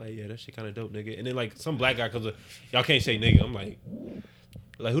nigga. I'm like, yeah, that shit kind of dope, nigga. And then like some black guy comes up, y'all can't say nigga. I'm like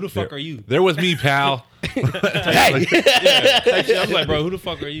who the fuck are you? They're with me, pal. Yeah, type shit. I'm like, bro, who the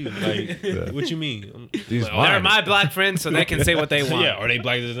fuck are you? Like, what you mean? I'm These like, They're mine. my black friends, so they can say what they want. yeah, are they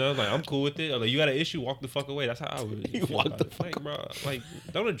black? And I was like, I'm cool with it. I'm like, you got an issue? Walk the fuck away. That's how I would. feel walk about the it. Like, bro, like,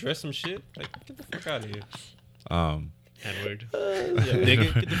 don't address some shit. Like, get the fuck out of here. N-word. Yeah,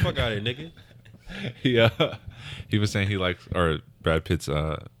 nigga, get the fuck out of here, nigga. He was saying he likes or Brad Pitt's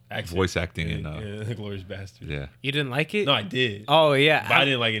Accent. voice acting in yeah, Glorious Bastard. yeah. You didn't like it? No, I did. Oh yeah. But I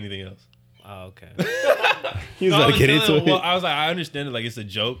didn't like anything else. Oh, okay. He was No, I like, was get telling into him, it. well, I was like, I understand it, like it's a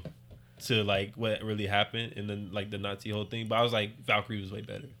joke to like what really happened, and then like the Nazi whole thing. But I was like, Valkyrie was way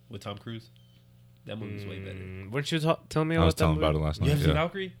better with Tom Cruise. That movie was way better. Weren't you tell me I was about that telling movie? about it last You night. haven't seen Yeah.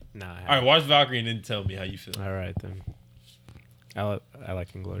 Valkyrie? Nah. I All right, haven't. watch Valkyrie and then tell me how you feel. All right then. I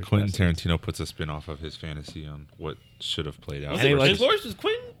like Inglourious. Quentin Basterds. Tarantino puts a spin off of his fantasy on what should have played out. Was And he it likes- Glorious was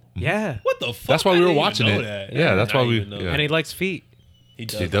Quentin? Yeah. What the fuck? That's why I we were didn't even watching know it. that. Yeah, that's I why didn't we. even know Yeah. that. And he likes feet. He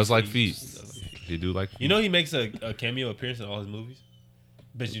He does like feet. He does. He do like. You know he makes a cameo appearance in all his movies.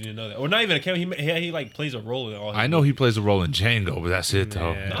 Bet you didn't know that, or not even a cameo. He like plays a role in all. His I know he movies. plays a role in Django, but that's it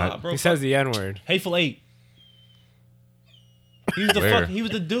though. Yeah. Nah, bro. He says the N-word. Hateful Eight. He was the Where? He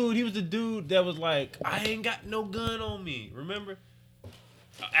was the dude. He was the dude that was like, I ain't got no gun on me. Remember?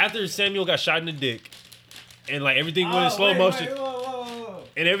 After Samuel got shot in the dick, and like everything went in slow motion,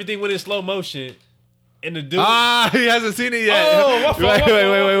 and everything went in slow motion. And the dude. He hasn't seen it yet. Oh, my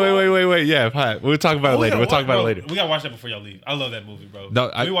fault, Wait. Yeah, fine. We'll talk about it later. We'll talk about it later. We gotta watch that before y'all leave. I love that movie, bro. No,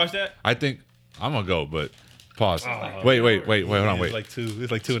 Can we watch that? I think I'm gonna go, but pause. Oh, Wait. Hold on. Wait. It's like 2.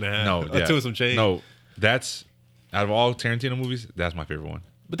 It's like 2.5. No, yeah. 2 and some change. No, that's out of all Tarantino movies, that's my favorite one.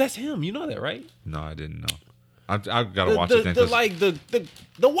 But that's him. You know that, right? No, I didn't know. I gotta watch it then. The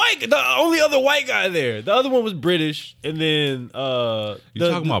white, the only other white guy there. The other one was British, and then You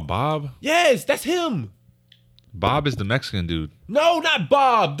talking about Bob? Yes, that's him. Bob is the Mexican dude. No, not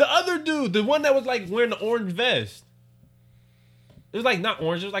Bob. The other dude, the one that was like wearing the orange vest. It was like not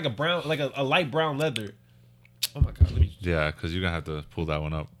orange. It was like a brown, like a light brown leather. Oh my god. Let me. Yeah, because you're gonna have to pull that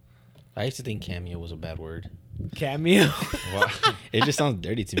one up. I used to think cameo was a bad word. Cameo. What? It just sounds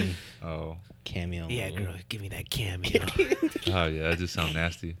dirty to me. Oh. Cameo. Yeah, girl, give me that cameo. Oh yeah, that just sounds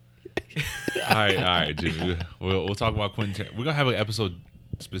nasty. all right, Jimmy. We'll talk about Quentin. We're gonna have an episode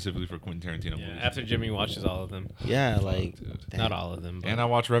specifically for Quentin Tarantino Yeah, movies. after Jimmy watches all of them. Yeah, like Dude. damn. Not all of them. But And I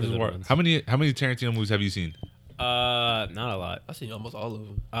watch the good Reservoir. ones. How many Tarantino movies have you seen? Not a lot. I seen almost all of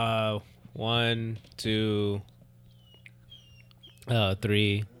them. 1, 2,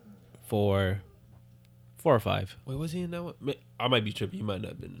 3, 4 or 5. Wait, was he in that one? I might be tripping. He might not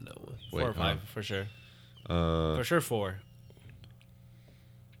have been in that one. 4 or 5 for sure. Uh, For sure 4.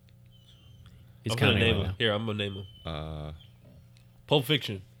 He's I'm gonna counting name right him. now. Here, I'm gonna name him. Pulp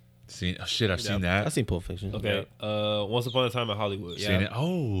Fiction. seen. Oh shit, I've seen that. I've seen Pulp Fiction. Okay. Once Upon a Time in Hollywood. Yeah. Seen it.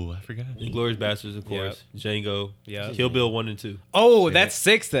 Oh, I forgot. Inglourious Bastards, of course. Django. Yeah. Kill Bill 1 and 2. Oh, that's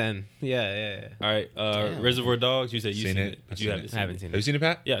 6 then. Yeah. All right. Damn. Reservoir Dogs. You said you Seen seen it. it, I've but seen you it. haven't I seen haven't it. seen Have you it. seen it,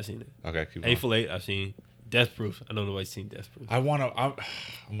 Pat? Yeah, I've seen it. Okay, keep going. Hateful Eight. I've seen. Death Proof. I know nobody's seen Death Proof. I'm gonna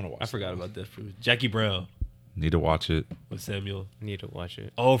watch. I forgot about Death Proof. Jackie Brown Need to watch it. with Samuel. Need to watch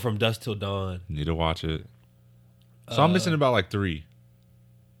it. Oh, From Dusk Till Dawn. Need to watch it. So I'm missing about like 3.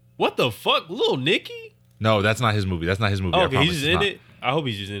 What the fuck, Lil Nicky? No, that's not his movie. That's not his movie. Oh, I okay, promise he's just it's in not. it. I hope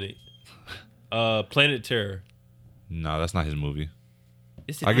he's just in it. Planet Terror. No, that's not his movie.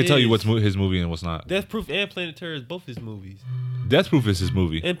 Yes, I it can tell you is. what's his movie and what's not. Death Proof and Planet Terror is both his movies, Death Proof is his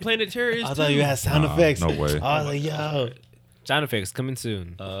movie. and Planet Terror is. I thought too. you had sound Nah, effects. no way. I was like, yo. Sound effects coming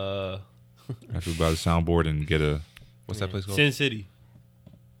soon. I have to buy the soundboard and get a. What's that place called? Sin City.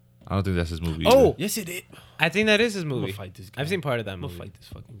 I don't think that's his movie. Oh! either. Yes, it did. I think that is his I'm movie. gonna fight this guy. I've seen part of that I'm gonna movie. fight this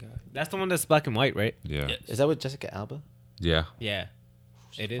fucking guy. That's the one that's black and white, right? Yeah. Yes. Is that with Jessica Alba? Yeah. Yeah.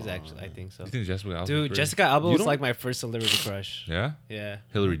 It is actually. I think so. You think Jessica Alba? Dude, pretty? Jessica Alba You was don't- like my first celebrity crush. Yeah. Yeah.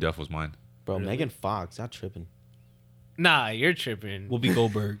 Hillary Duff was mine. Bro, Really? Megan Fox, not tripping. Nah, you're tripping. Whoopi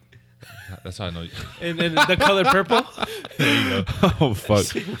Goldberg. That's how I know. And then the color purple. Oh fuck!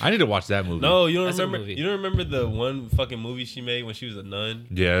 I need to watch that movie. No, you don't That's a remember. movie. You don't remember the one fucking movie she made when she was a nun.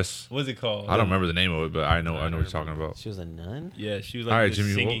 Yes. What's it called? I don't remember the name of it, but I know what you're talking about. She was a nun? Yeah, she was All like right, this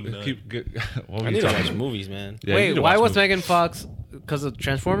Jimmy. singing What, nun. what I were need you to talking watch about? movies, man. Yeah, you Wait, need to why watch was movies. Megan Fox? Because of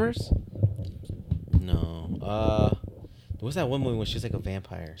Transformers? No. What's that one movie when she's like a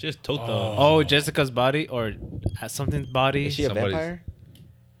vampire? She has toe thumbs. Oh, Jessica's body or something's body. Is she a Somebody's- vampire?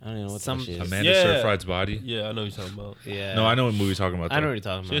 I don't even know what Some- that shit is. Amanda Yeah. Seyfried's body. Yeah, I know what you're talking about. Yeah. No, I know what movie you're talking about. I know though. what you're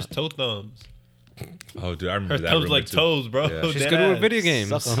talking She has about. toe thumbs. Oh, dude, I remember Her that. thumbs rumor, like too. toes, bro. Yeah. She's Dead good with ass. video games.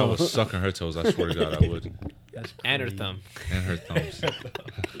 Suck I was sucking her toes. I swear to God, I would. And her thumb. And her thumbs.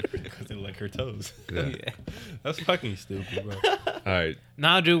 Because they like her toes. Yeah. That's fucking stupid, bro. All right.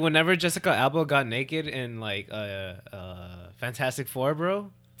 Nah, dude. Whenever Jessica Alba got naked in like Fantastic Four,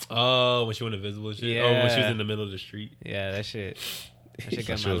 bro. Oh, when she went invisible and shit. Oh, when she was Yeah. in the middle of the street. Yeah, that shit. That shit That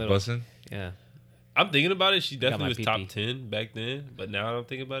got shit my was little. busting. Yeah. I'm thinking about it. She Got definitely my was pee-pee. top 10 back then. But now I'm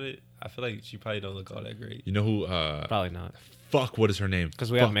thinking about it. I feel like she probably don't look all that great. You know who? Probably not. Fuck. What is her name?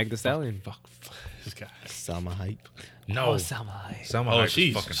 Because we have Meg Thee Stallion. Fuck. This guy. Salma Hype. No. Oh, Salma Hayek. Salma Oh, Hayek is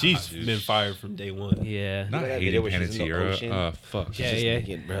she's fucking hot, dude. been fired from day one. Yeah. Not You know that Hayden video where she's in the ocean? Panettiere. Fuck. Yeah, just yeah.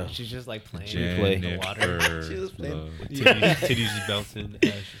 naked, bro. She's just like playing Play. in the water. Jennifer She was playing- Love. Titties just bouncing.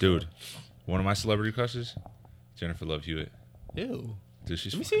 Dude, one of my celebrity crushes, Jennifer Love Hewitt. Ew. Dude,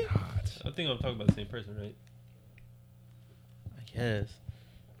 she's Let me fucking see. hot. I think I'm talking about the same person, right? I guess.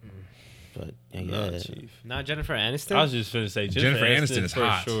 But I Nah, guess. Chief. Not Jennifer Aniston. I was just finna say Jennifer Aniston is for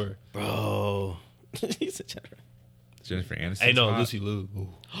hot. sure. Bro. He's a Jennifer. Jennifer Aniston. Hey, no, hot. Lucy Liu.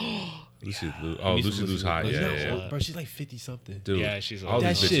 Lucy Liu. Oh, Lucy Liu's hot. Lucy Yeah, Liu's yeah. old, bro. She's like 50 something. Dude, Yeah, she's all old. That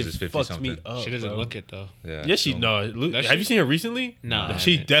these shit bitches is 50 fucks something. me up. She doesn't bro. look it though. Yeah. Yes, she so- no. Does Have she? you seen her recently? Nah,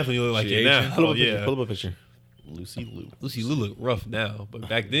 she I haven't. definitely look like She it now. aging? Pull Oh up a picture. yeah, Pull up a picture. Lucy Liu. Lucy Liu look rough now, but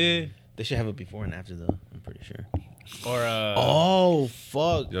back then, They should have it before and after though. I'm pretty sure. Or Oh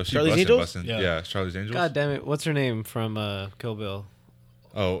fuck. Yo, she Charlie's busting, Angels. busting. Yeah. Yeah, Charlie's Angels. God damn it! What's her name from Kill Bill?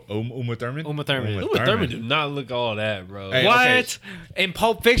 Oh, Uma Thurman. Uma Thurman. Uma Uma Thurman do not look all that, bro. Hey, What? okay. In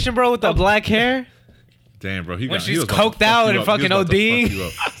Pulp Fiction, bro, with the black hair? Damn, bro. When he she's was about to coked fuck out you and up. fucking He was about to ODing.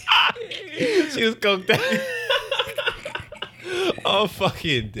 fuck you up. She was coked out. Oh,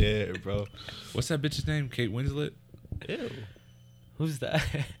 fucking dead, bro. What's that bitch's name? Kate Winslet? Ew. Who's that?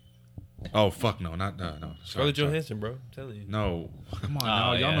 Oh, fuck no. Not, no. Scarlett Johansson, bro. I'm telling you. No. Come on Oh,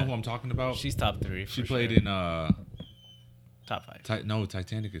 now. Y'all yeah. know who I'm talking about? She's top 3. She for played sure. in, top 5.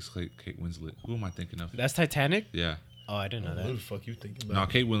 Titanic is Kate Winslet. Who am I thinking of? That's Titanic? Yeah. Oh, I didn't know What the that. fuck you thinking No, about?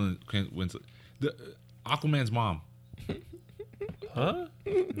 Kate Winslet. The, Aquaman's mom. Huh?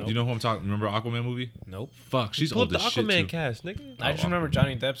 Do you know who I'm talking? Remember Aquaman movie? Nope. Fuck, she's Pull up old the as shit Aquaman too. cast, nigga. I just remember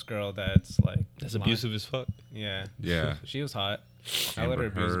Johnny Depp's girl that's like... That's blind. abusive as fuck. Yeah. Yeah. She was hot. I let her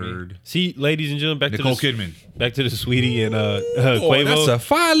Amber abuse me. Heard. See, ladies and gentlemen, Nicole Kidman. back to the sweetie and Oh, Quavo. that's a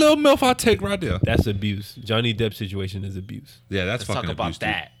fine little milf I'll take right there. That's abuse. Johnny Depp situation is abuse. Yeah, that's Let's fucking talk about abuse, dude.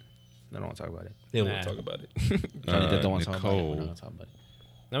 that. I don't want to talk about it. They don't Nah. want to talk about it. Johnny Depp don't want to talk about it. Nicole. We're not gonna talk about it.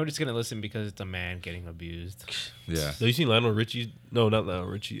 Nobody's gonna listen because it's a man getting abused. Yeah. So you seen Lionel Richie? No, not Lionel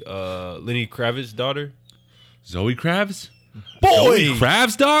Richie. Lenny Kravitz's daughter. Zoe Kravitz? Boy! Zoe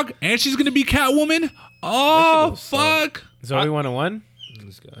Kravitz, dog? And she's gonna be Catwoman? Oh, That shit gonna fuck. Zoe 101?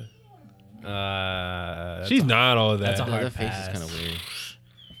 This guy. That's She's not all that. that's a hard That face pass. is kind of weird.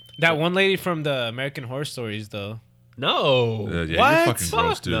 That one lady from the American Horror Stories, though. No. Yeah, What? you're fucking gross,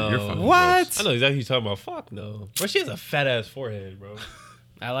 Fuck dude. no. You're fucking What? gross. I know exactly who you're talking about. Fuck no. Bro, she has a fat ass forehead, bro.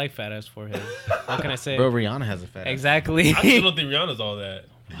 I like fat ass forehead. What can I say? Bro, Rihanna has a fat ass. Exactly. I still don't think Rihanna's all that.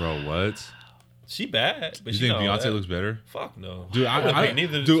 Bro, what? She bad, but You she think not all Beyonce that. looks better? Fuck no. Dude, I think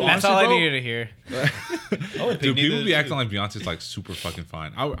neither. dude, That's honestly, all I bro, needed to hear. Dude, people be acting like Beyonce's like super fucking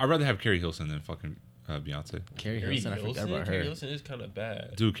fine. I'd rather have Carrie Hilson than fucking Beyonce. Carrie Carrie Hilson, I forgot about Carrie her. Hilson is kind of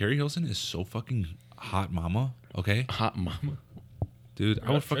bad. Dude, Carrie Hilson is so fucking hot mama. Okay? Hot mama. Dude,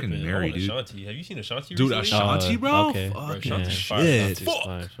 I would fucking Tripping. marry, I want dude. Ashanti. Have you seen Ashanti Dude, recently? Ashanti, bro? okay. Bro, Fucking Ashanti's fire. shit. Ashanti's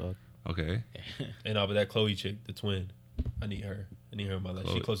fine as fuck. Okay. And but that Chloe chick, the twin, I need her. I need her in my life.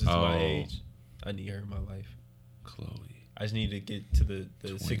 She Chloe. closest to my Oh. age. I need her in my life. Chloe. I just need to get to the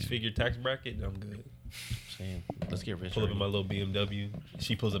Twin. 6-figure tax bracket. And I'm good. Same. Let's get rich. Pull up in my little BMW.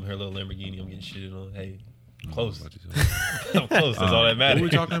 She pulls up in her little Lamborghini. I'm getting shitted on. Hey, Oh, close. what you say? I'm close. That's all that What matters. were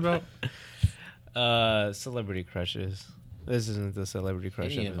we talking about? Celebrity crushes. This isn't the celebrity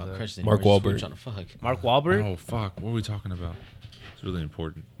crush. Ain't episode. about crushes Mark anymore, just Wahlberg. who trying to fuck. Mark Wahlberg. Oh, fuck. What were we talking about? It's really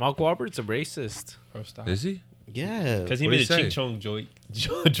important. Mark Wahlberg's a racist. Bro, stop. Is he? Yeah. Because he What'd made he a say? ching chong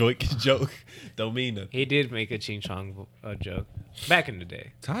joke. Don't mean nothing. He did make a ching chong joke back in the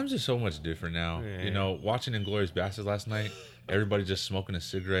day. Times are so much different now. Yeah. You know, watching Inglourious Basterds last night, everybody just smoking a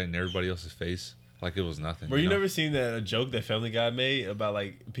cigarette in everybody else's face like it was nothing. Bro, you know? never seen that a joke that Family Guy made about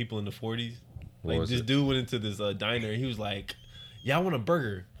like people in the 40s? What Like was this it? dude went into this diner. He was like, "Yeah, I want a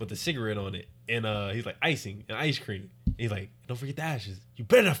burger with a cigarette on it," and he's like icing and ice cream. He's like, "Don't forget the ashes. You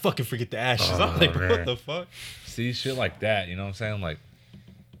better not fucking forget the ashes." I'm like, bro, man. what the fuck? See shit like that. You know what I'm saying? Like,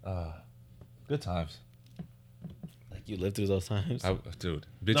 good times. Like you lived through those times. Dude,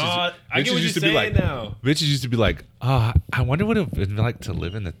 bitches. No, I bitches get what you're used to be saying like, now. bitches used to be like, I wonder what it would have been like to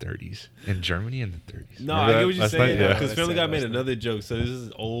live in the 30s in Germany in the 30s. No, Remember I get that what you're last saying night? now Yeah. because Family Guy made Last night. another joke. So this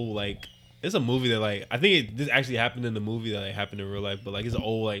is old like. It's a movie that like I think this actually happened in the movie that like, happened in real life, but like it's an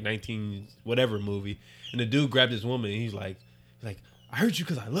old like 19 whatever movie, and the dude grabbed this woman and he's like I hurt you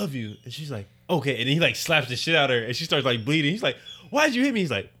because I love you, and she's like okay, and then he like slaps the shit out of her and she starts like bleeding. He's like, why'd you hit me?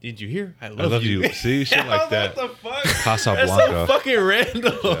 He's like, did you hear? I love you. See shit I like was that. What the fuck? Casablanca. That's so fucking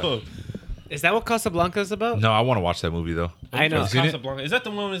random. Is that what Casablanca's about? No, I want to watch that movie though. I know. Have you seen it? Casablanca. Is that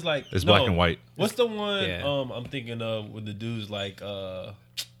the one that's like It's no. black and white. What's the one Yeah. I'm thinking of with the dude's like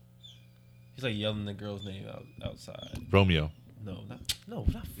he's like yelling the girl's name outside. Romeo. No,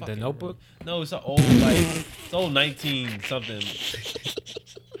 not fucking. Notebook? No, it's an old it's old 19 something.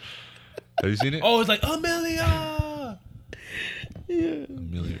 Have you seen it? Oh, it's like Amelia.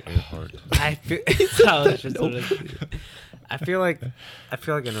 Amelia Earhart. I feel. I feel like I know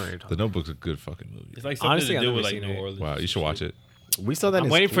what you're The talking. Notebook's a good fucking movie. It's like something Honestly, to I've do never with like seen New it. Orleans. Wow, you should watch it. We saw that. I'm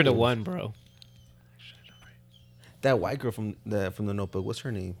in waiting for the school. one, bro. That white girl from the Notebook. What's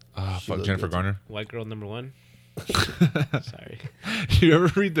her name? She Fuck looked Jennifer good. Garner. White girl number one. Sorry. You ever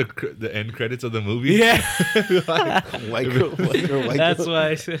read the end credits of the movie? Yeah. White girl. White girl. White That's girl. why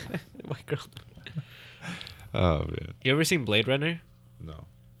I said white girl. Oh man, You ever seen Blade Runner? no.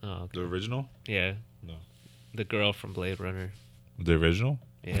 Oh, okay. The original? Yeah. No. The girl from Blade Runner. The original?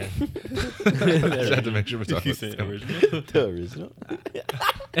 Yeah. Just have to make sure we're talking You about said this. original. The original.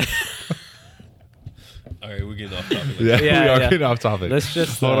 All right, we're getting off topic. Yeah, Yeah, we are yeah. getting off topic. Let's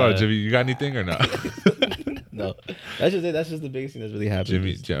just Hold on, uh, Jimmy. You got anything or not? No, No, that's just it. That's just the biggest thing that's really happened.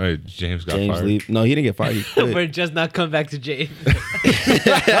 James got James fired. leave. No, he didn't get fired. He quit. We're just not come back to James.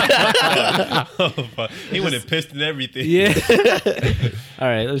 Oh, fuck. He went and pissed and everything. Yeah. All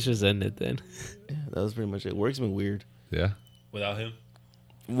right, let's just end it then. That was pretty much it. Work's been weird. Yeah. Without him.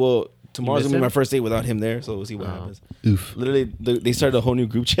 Well, tomorrow's miss gonna be him? my first date without him there, so we'll see what Oh. happens. Oof. Literally, they started a whole new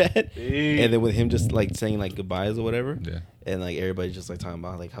group chat, and then with him just like saying like goodbyes or whatever, Yeah. and like everybody just like talking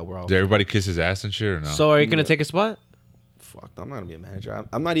about like how we're all Did everybody kiss his ass and shit or no? So are you gonna take a spot? fucked. I'm not gonna be a manager.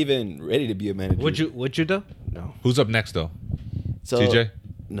 I'm not even ready to be a manager. Would you though? No. Who's up next though? So TJ?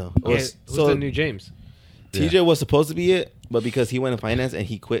 No. Yeah, who's so the new James? TJ was supposed to be it, but because he went in finance and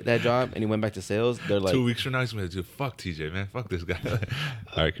he quit that job and he went back to sales, they're like 2 weeks from now, he's gonna do fuck TJ, man. Fuck this guy.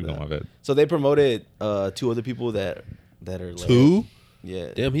 All right, keep going, my bad. So they promoted 2 other people that are like 2? Yeah.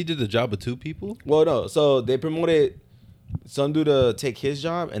 Damn, he did the job of 2 people? Well, no. So they promoted some dude to take his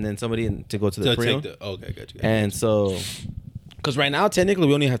job and then somebody to go to the pre-owned. Okay, got you. And so, because right now technically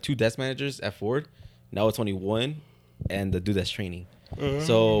we only have 2 desk managers at Ford. Now it's only 1, and the dude that's training.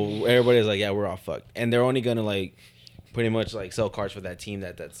 So everybody's like, yeah, we're all fucked, and they're only gonna like pretty much like sell cars for that team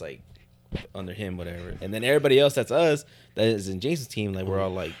that's like under him, whatever. And then everybody else that's us that is in Jason's team, like we're all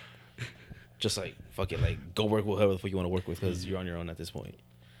like, just like fuck it, like go work with whoever the fuck you want to work with because you're on your own at this point.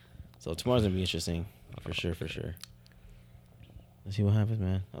 So tomorrow's gonna be interesting for sure. Let's see what happens,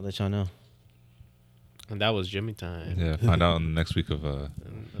 man. I'll let y'all know. And that was Jimmy time. Yeah, find out in the next week of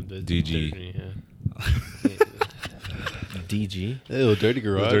DG. DG. Ew, Dirty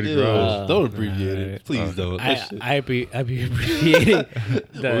Garage. Dirty Ew, Garage. don't abbreviate Alright. it. Please don't. That shit- I'd be abbreviating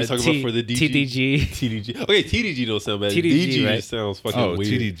What are we talking about for the DG? TDG. TDG. Okay, TDG don't sound bad. TDG, DG right? just sounds fucking Oh,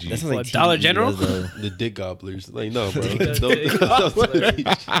 weird. TDG. That sounds What, like Dollar TDG General? does, though. The dick gobblers. Like, no, bro. Dick Don't-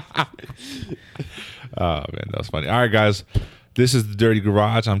 gobblers. Oh man, that was funny. All right, guys. This is the Dirty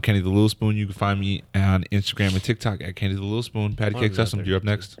Garage. I'm Kenny the Little Spoon. You can find me on Instagram and TikTok at Kenny the Little Spoon. Patty Cake Custom, you're up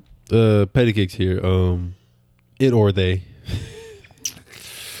next. Patty Cake's here. It or they.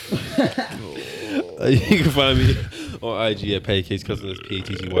 You can find me on IG at Patty Cakes Custom. That's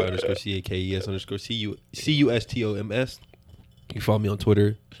PATTY_CAKES_CUSTOMS. You can follow me on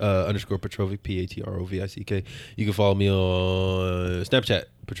Twitter, _Petrovic, PATROVICK. You can follow me on Snapchat,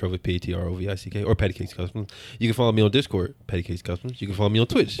 Petrovic, PATROVICK, or Patty Cakes Customs. You can follow me on Discord, Patty Cakes Customs. You can follow me on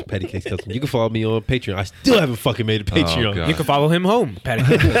Twitch, Patty Cakes Customs. You can follow me on Patreon. I still haven't fucking made a Patreon. God. You can follow him home, Patty.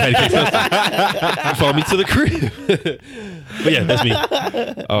 Patty Cakes Customs. You can follow me to the crib. But yeah, that's me.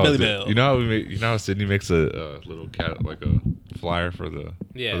 Oh, Belly dude, Bell. you know how Sydney makes a little cat like a flyer for the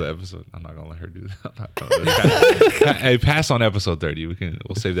episode. I'm not gonna let her do that. I'm not gonna let her. Hey, pass on episode 30. We'll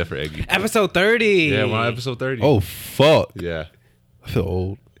save that for Eggy. Episode 30. Yeah, we're on episode 30. Oh, fuck. yeah, I feel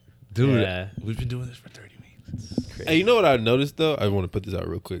old. dude. Yeah. We've been doing this for 30 weeks. Hey, you know what I noticed though? I want to put this out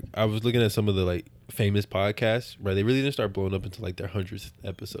real quick. I was looking at some of the like famous podcasts, right? They really didn't start blowing up until like their 100th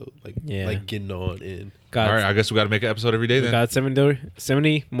episode, like getting on in. Got, All right, I guess we got to make an episode every day we then. got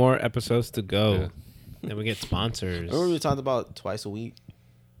 70 more episodes to go. Yeah. Then we get sponsors. Remember we talked about twice a week?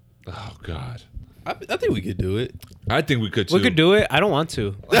 Oh God, I think we could do it. I think we could too. We could do it. I don't want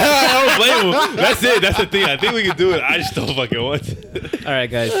to. I don't blame him. That's it. That's the thing. I think we could do it. I just don't fucking want to. All right,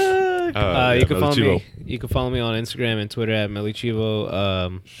 guys. Yeah, You can follow Melichivo. me. You can follow me on Instagram and Twitter at Melichivo.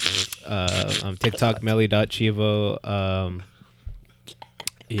 On TikTok, Meli.Chivo.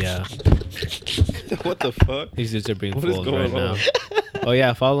 Yeah, What the fuck? these dudes are being What is fooled going right on? now. Oh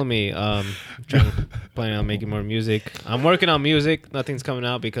yeah, follow me. Planning on making more music. I'm working on music. Nothing's coming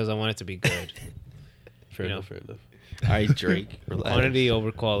out because I want it to be good. Fair You enough. know. Fair enough. All right, Drake. Relax. Quantity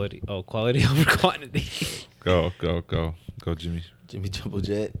over quality. Oh, quality over quantity. Go, Jimmy. Jimmy Double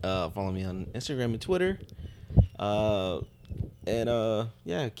Jet. Follow me on Instagram and Twitter.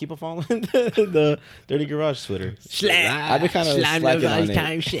 Yeah, keep on following the Dirty Garage Twitter. I've been kind of slacking on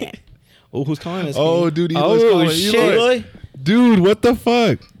it. Oh, who's calling us? Oh, dude, Eloy's calling. shit. Eloy? Dude, what the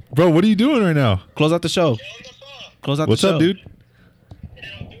fuck, bro? What are you doing right now? Close out the show. Close out What's the show. up, dude?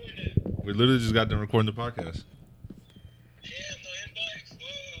 We literally just got done recording the podcast.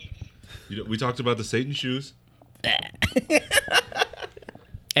 We talked about the Satan shoes.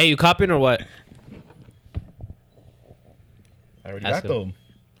 Hey, you copping or what? I already Ask got him. them.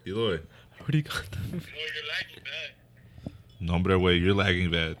 Eloy. What do you got? No, hombre, way, you're lagging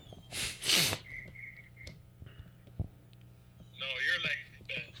bad.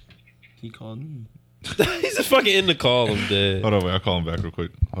 He called me. He's just fucking in the call. I'm dead. Hold on, wait, I'll call him back real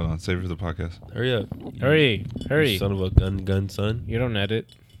quick. Hold on, save it for the podcast. Hurry up. Hurry. You son of a gun, son. You don't edit.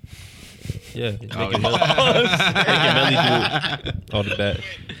 Yeah. Oh, Making Melly do all the bad.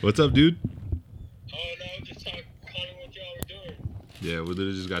 What's up, dude? Oh no, just calling what y'all were doing. Yeah, we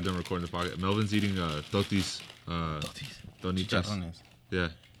literally just got done recording the podcast. Melvin's eating Toti's Donitas. Yeah.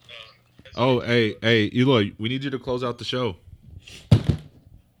 Oh, hey, Eloy, we need you to close out the show.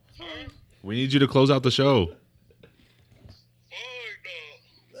 We need you to close out the show.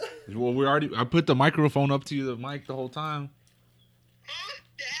 Well, I put the microphone up to you, the mic, the whole time.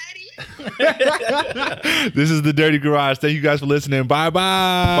 This is the Dirty Garage. Thank you guys for listening. Bye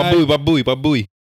bye. Babooey.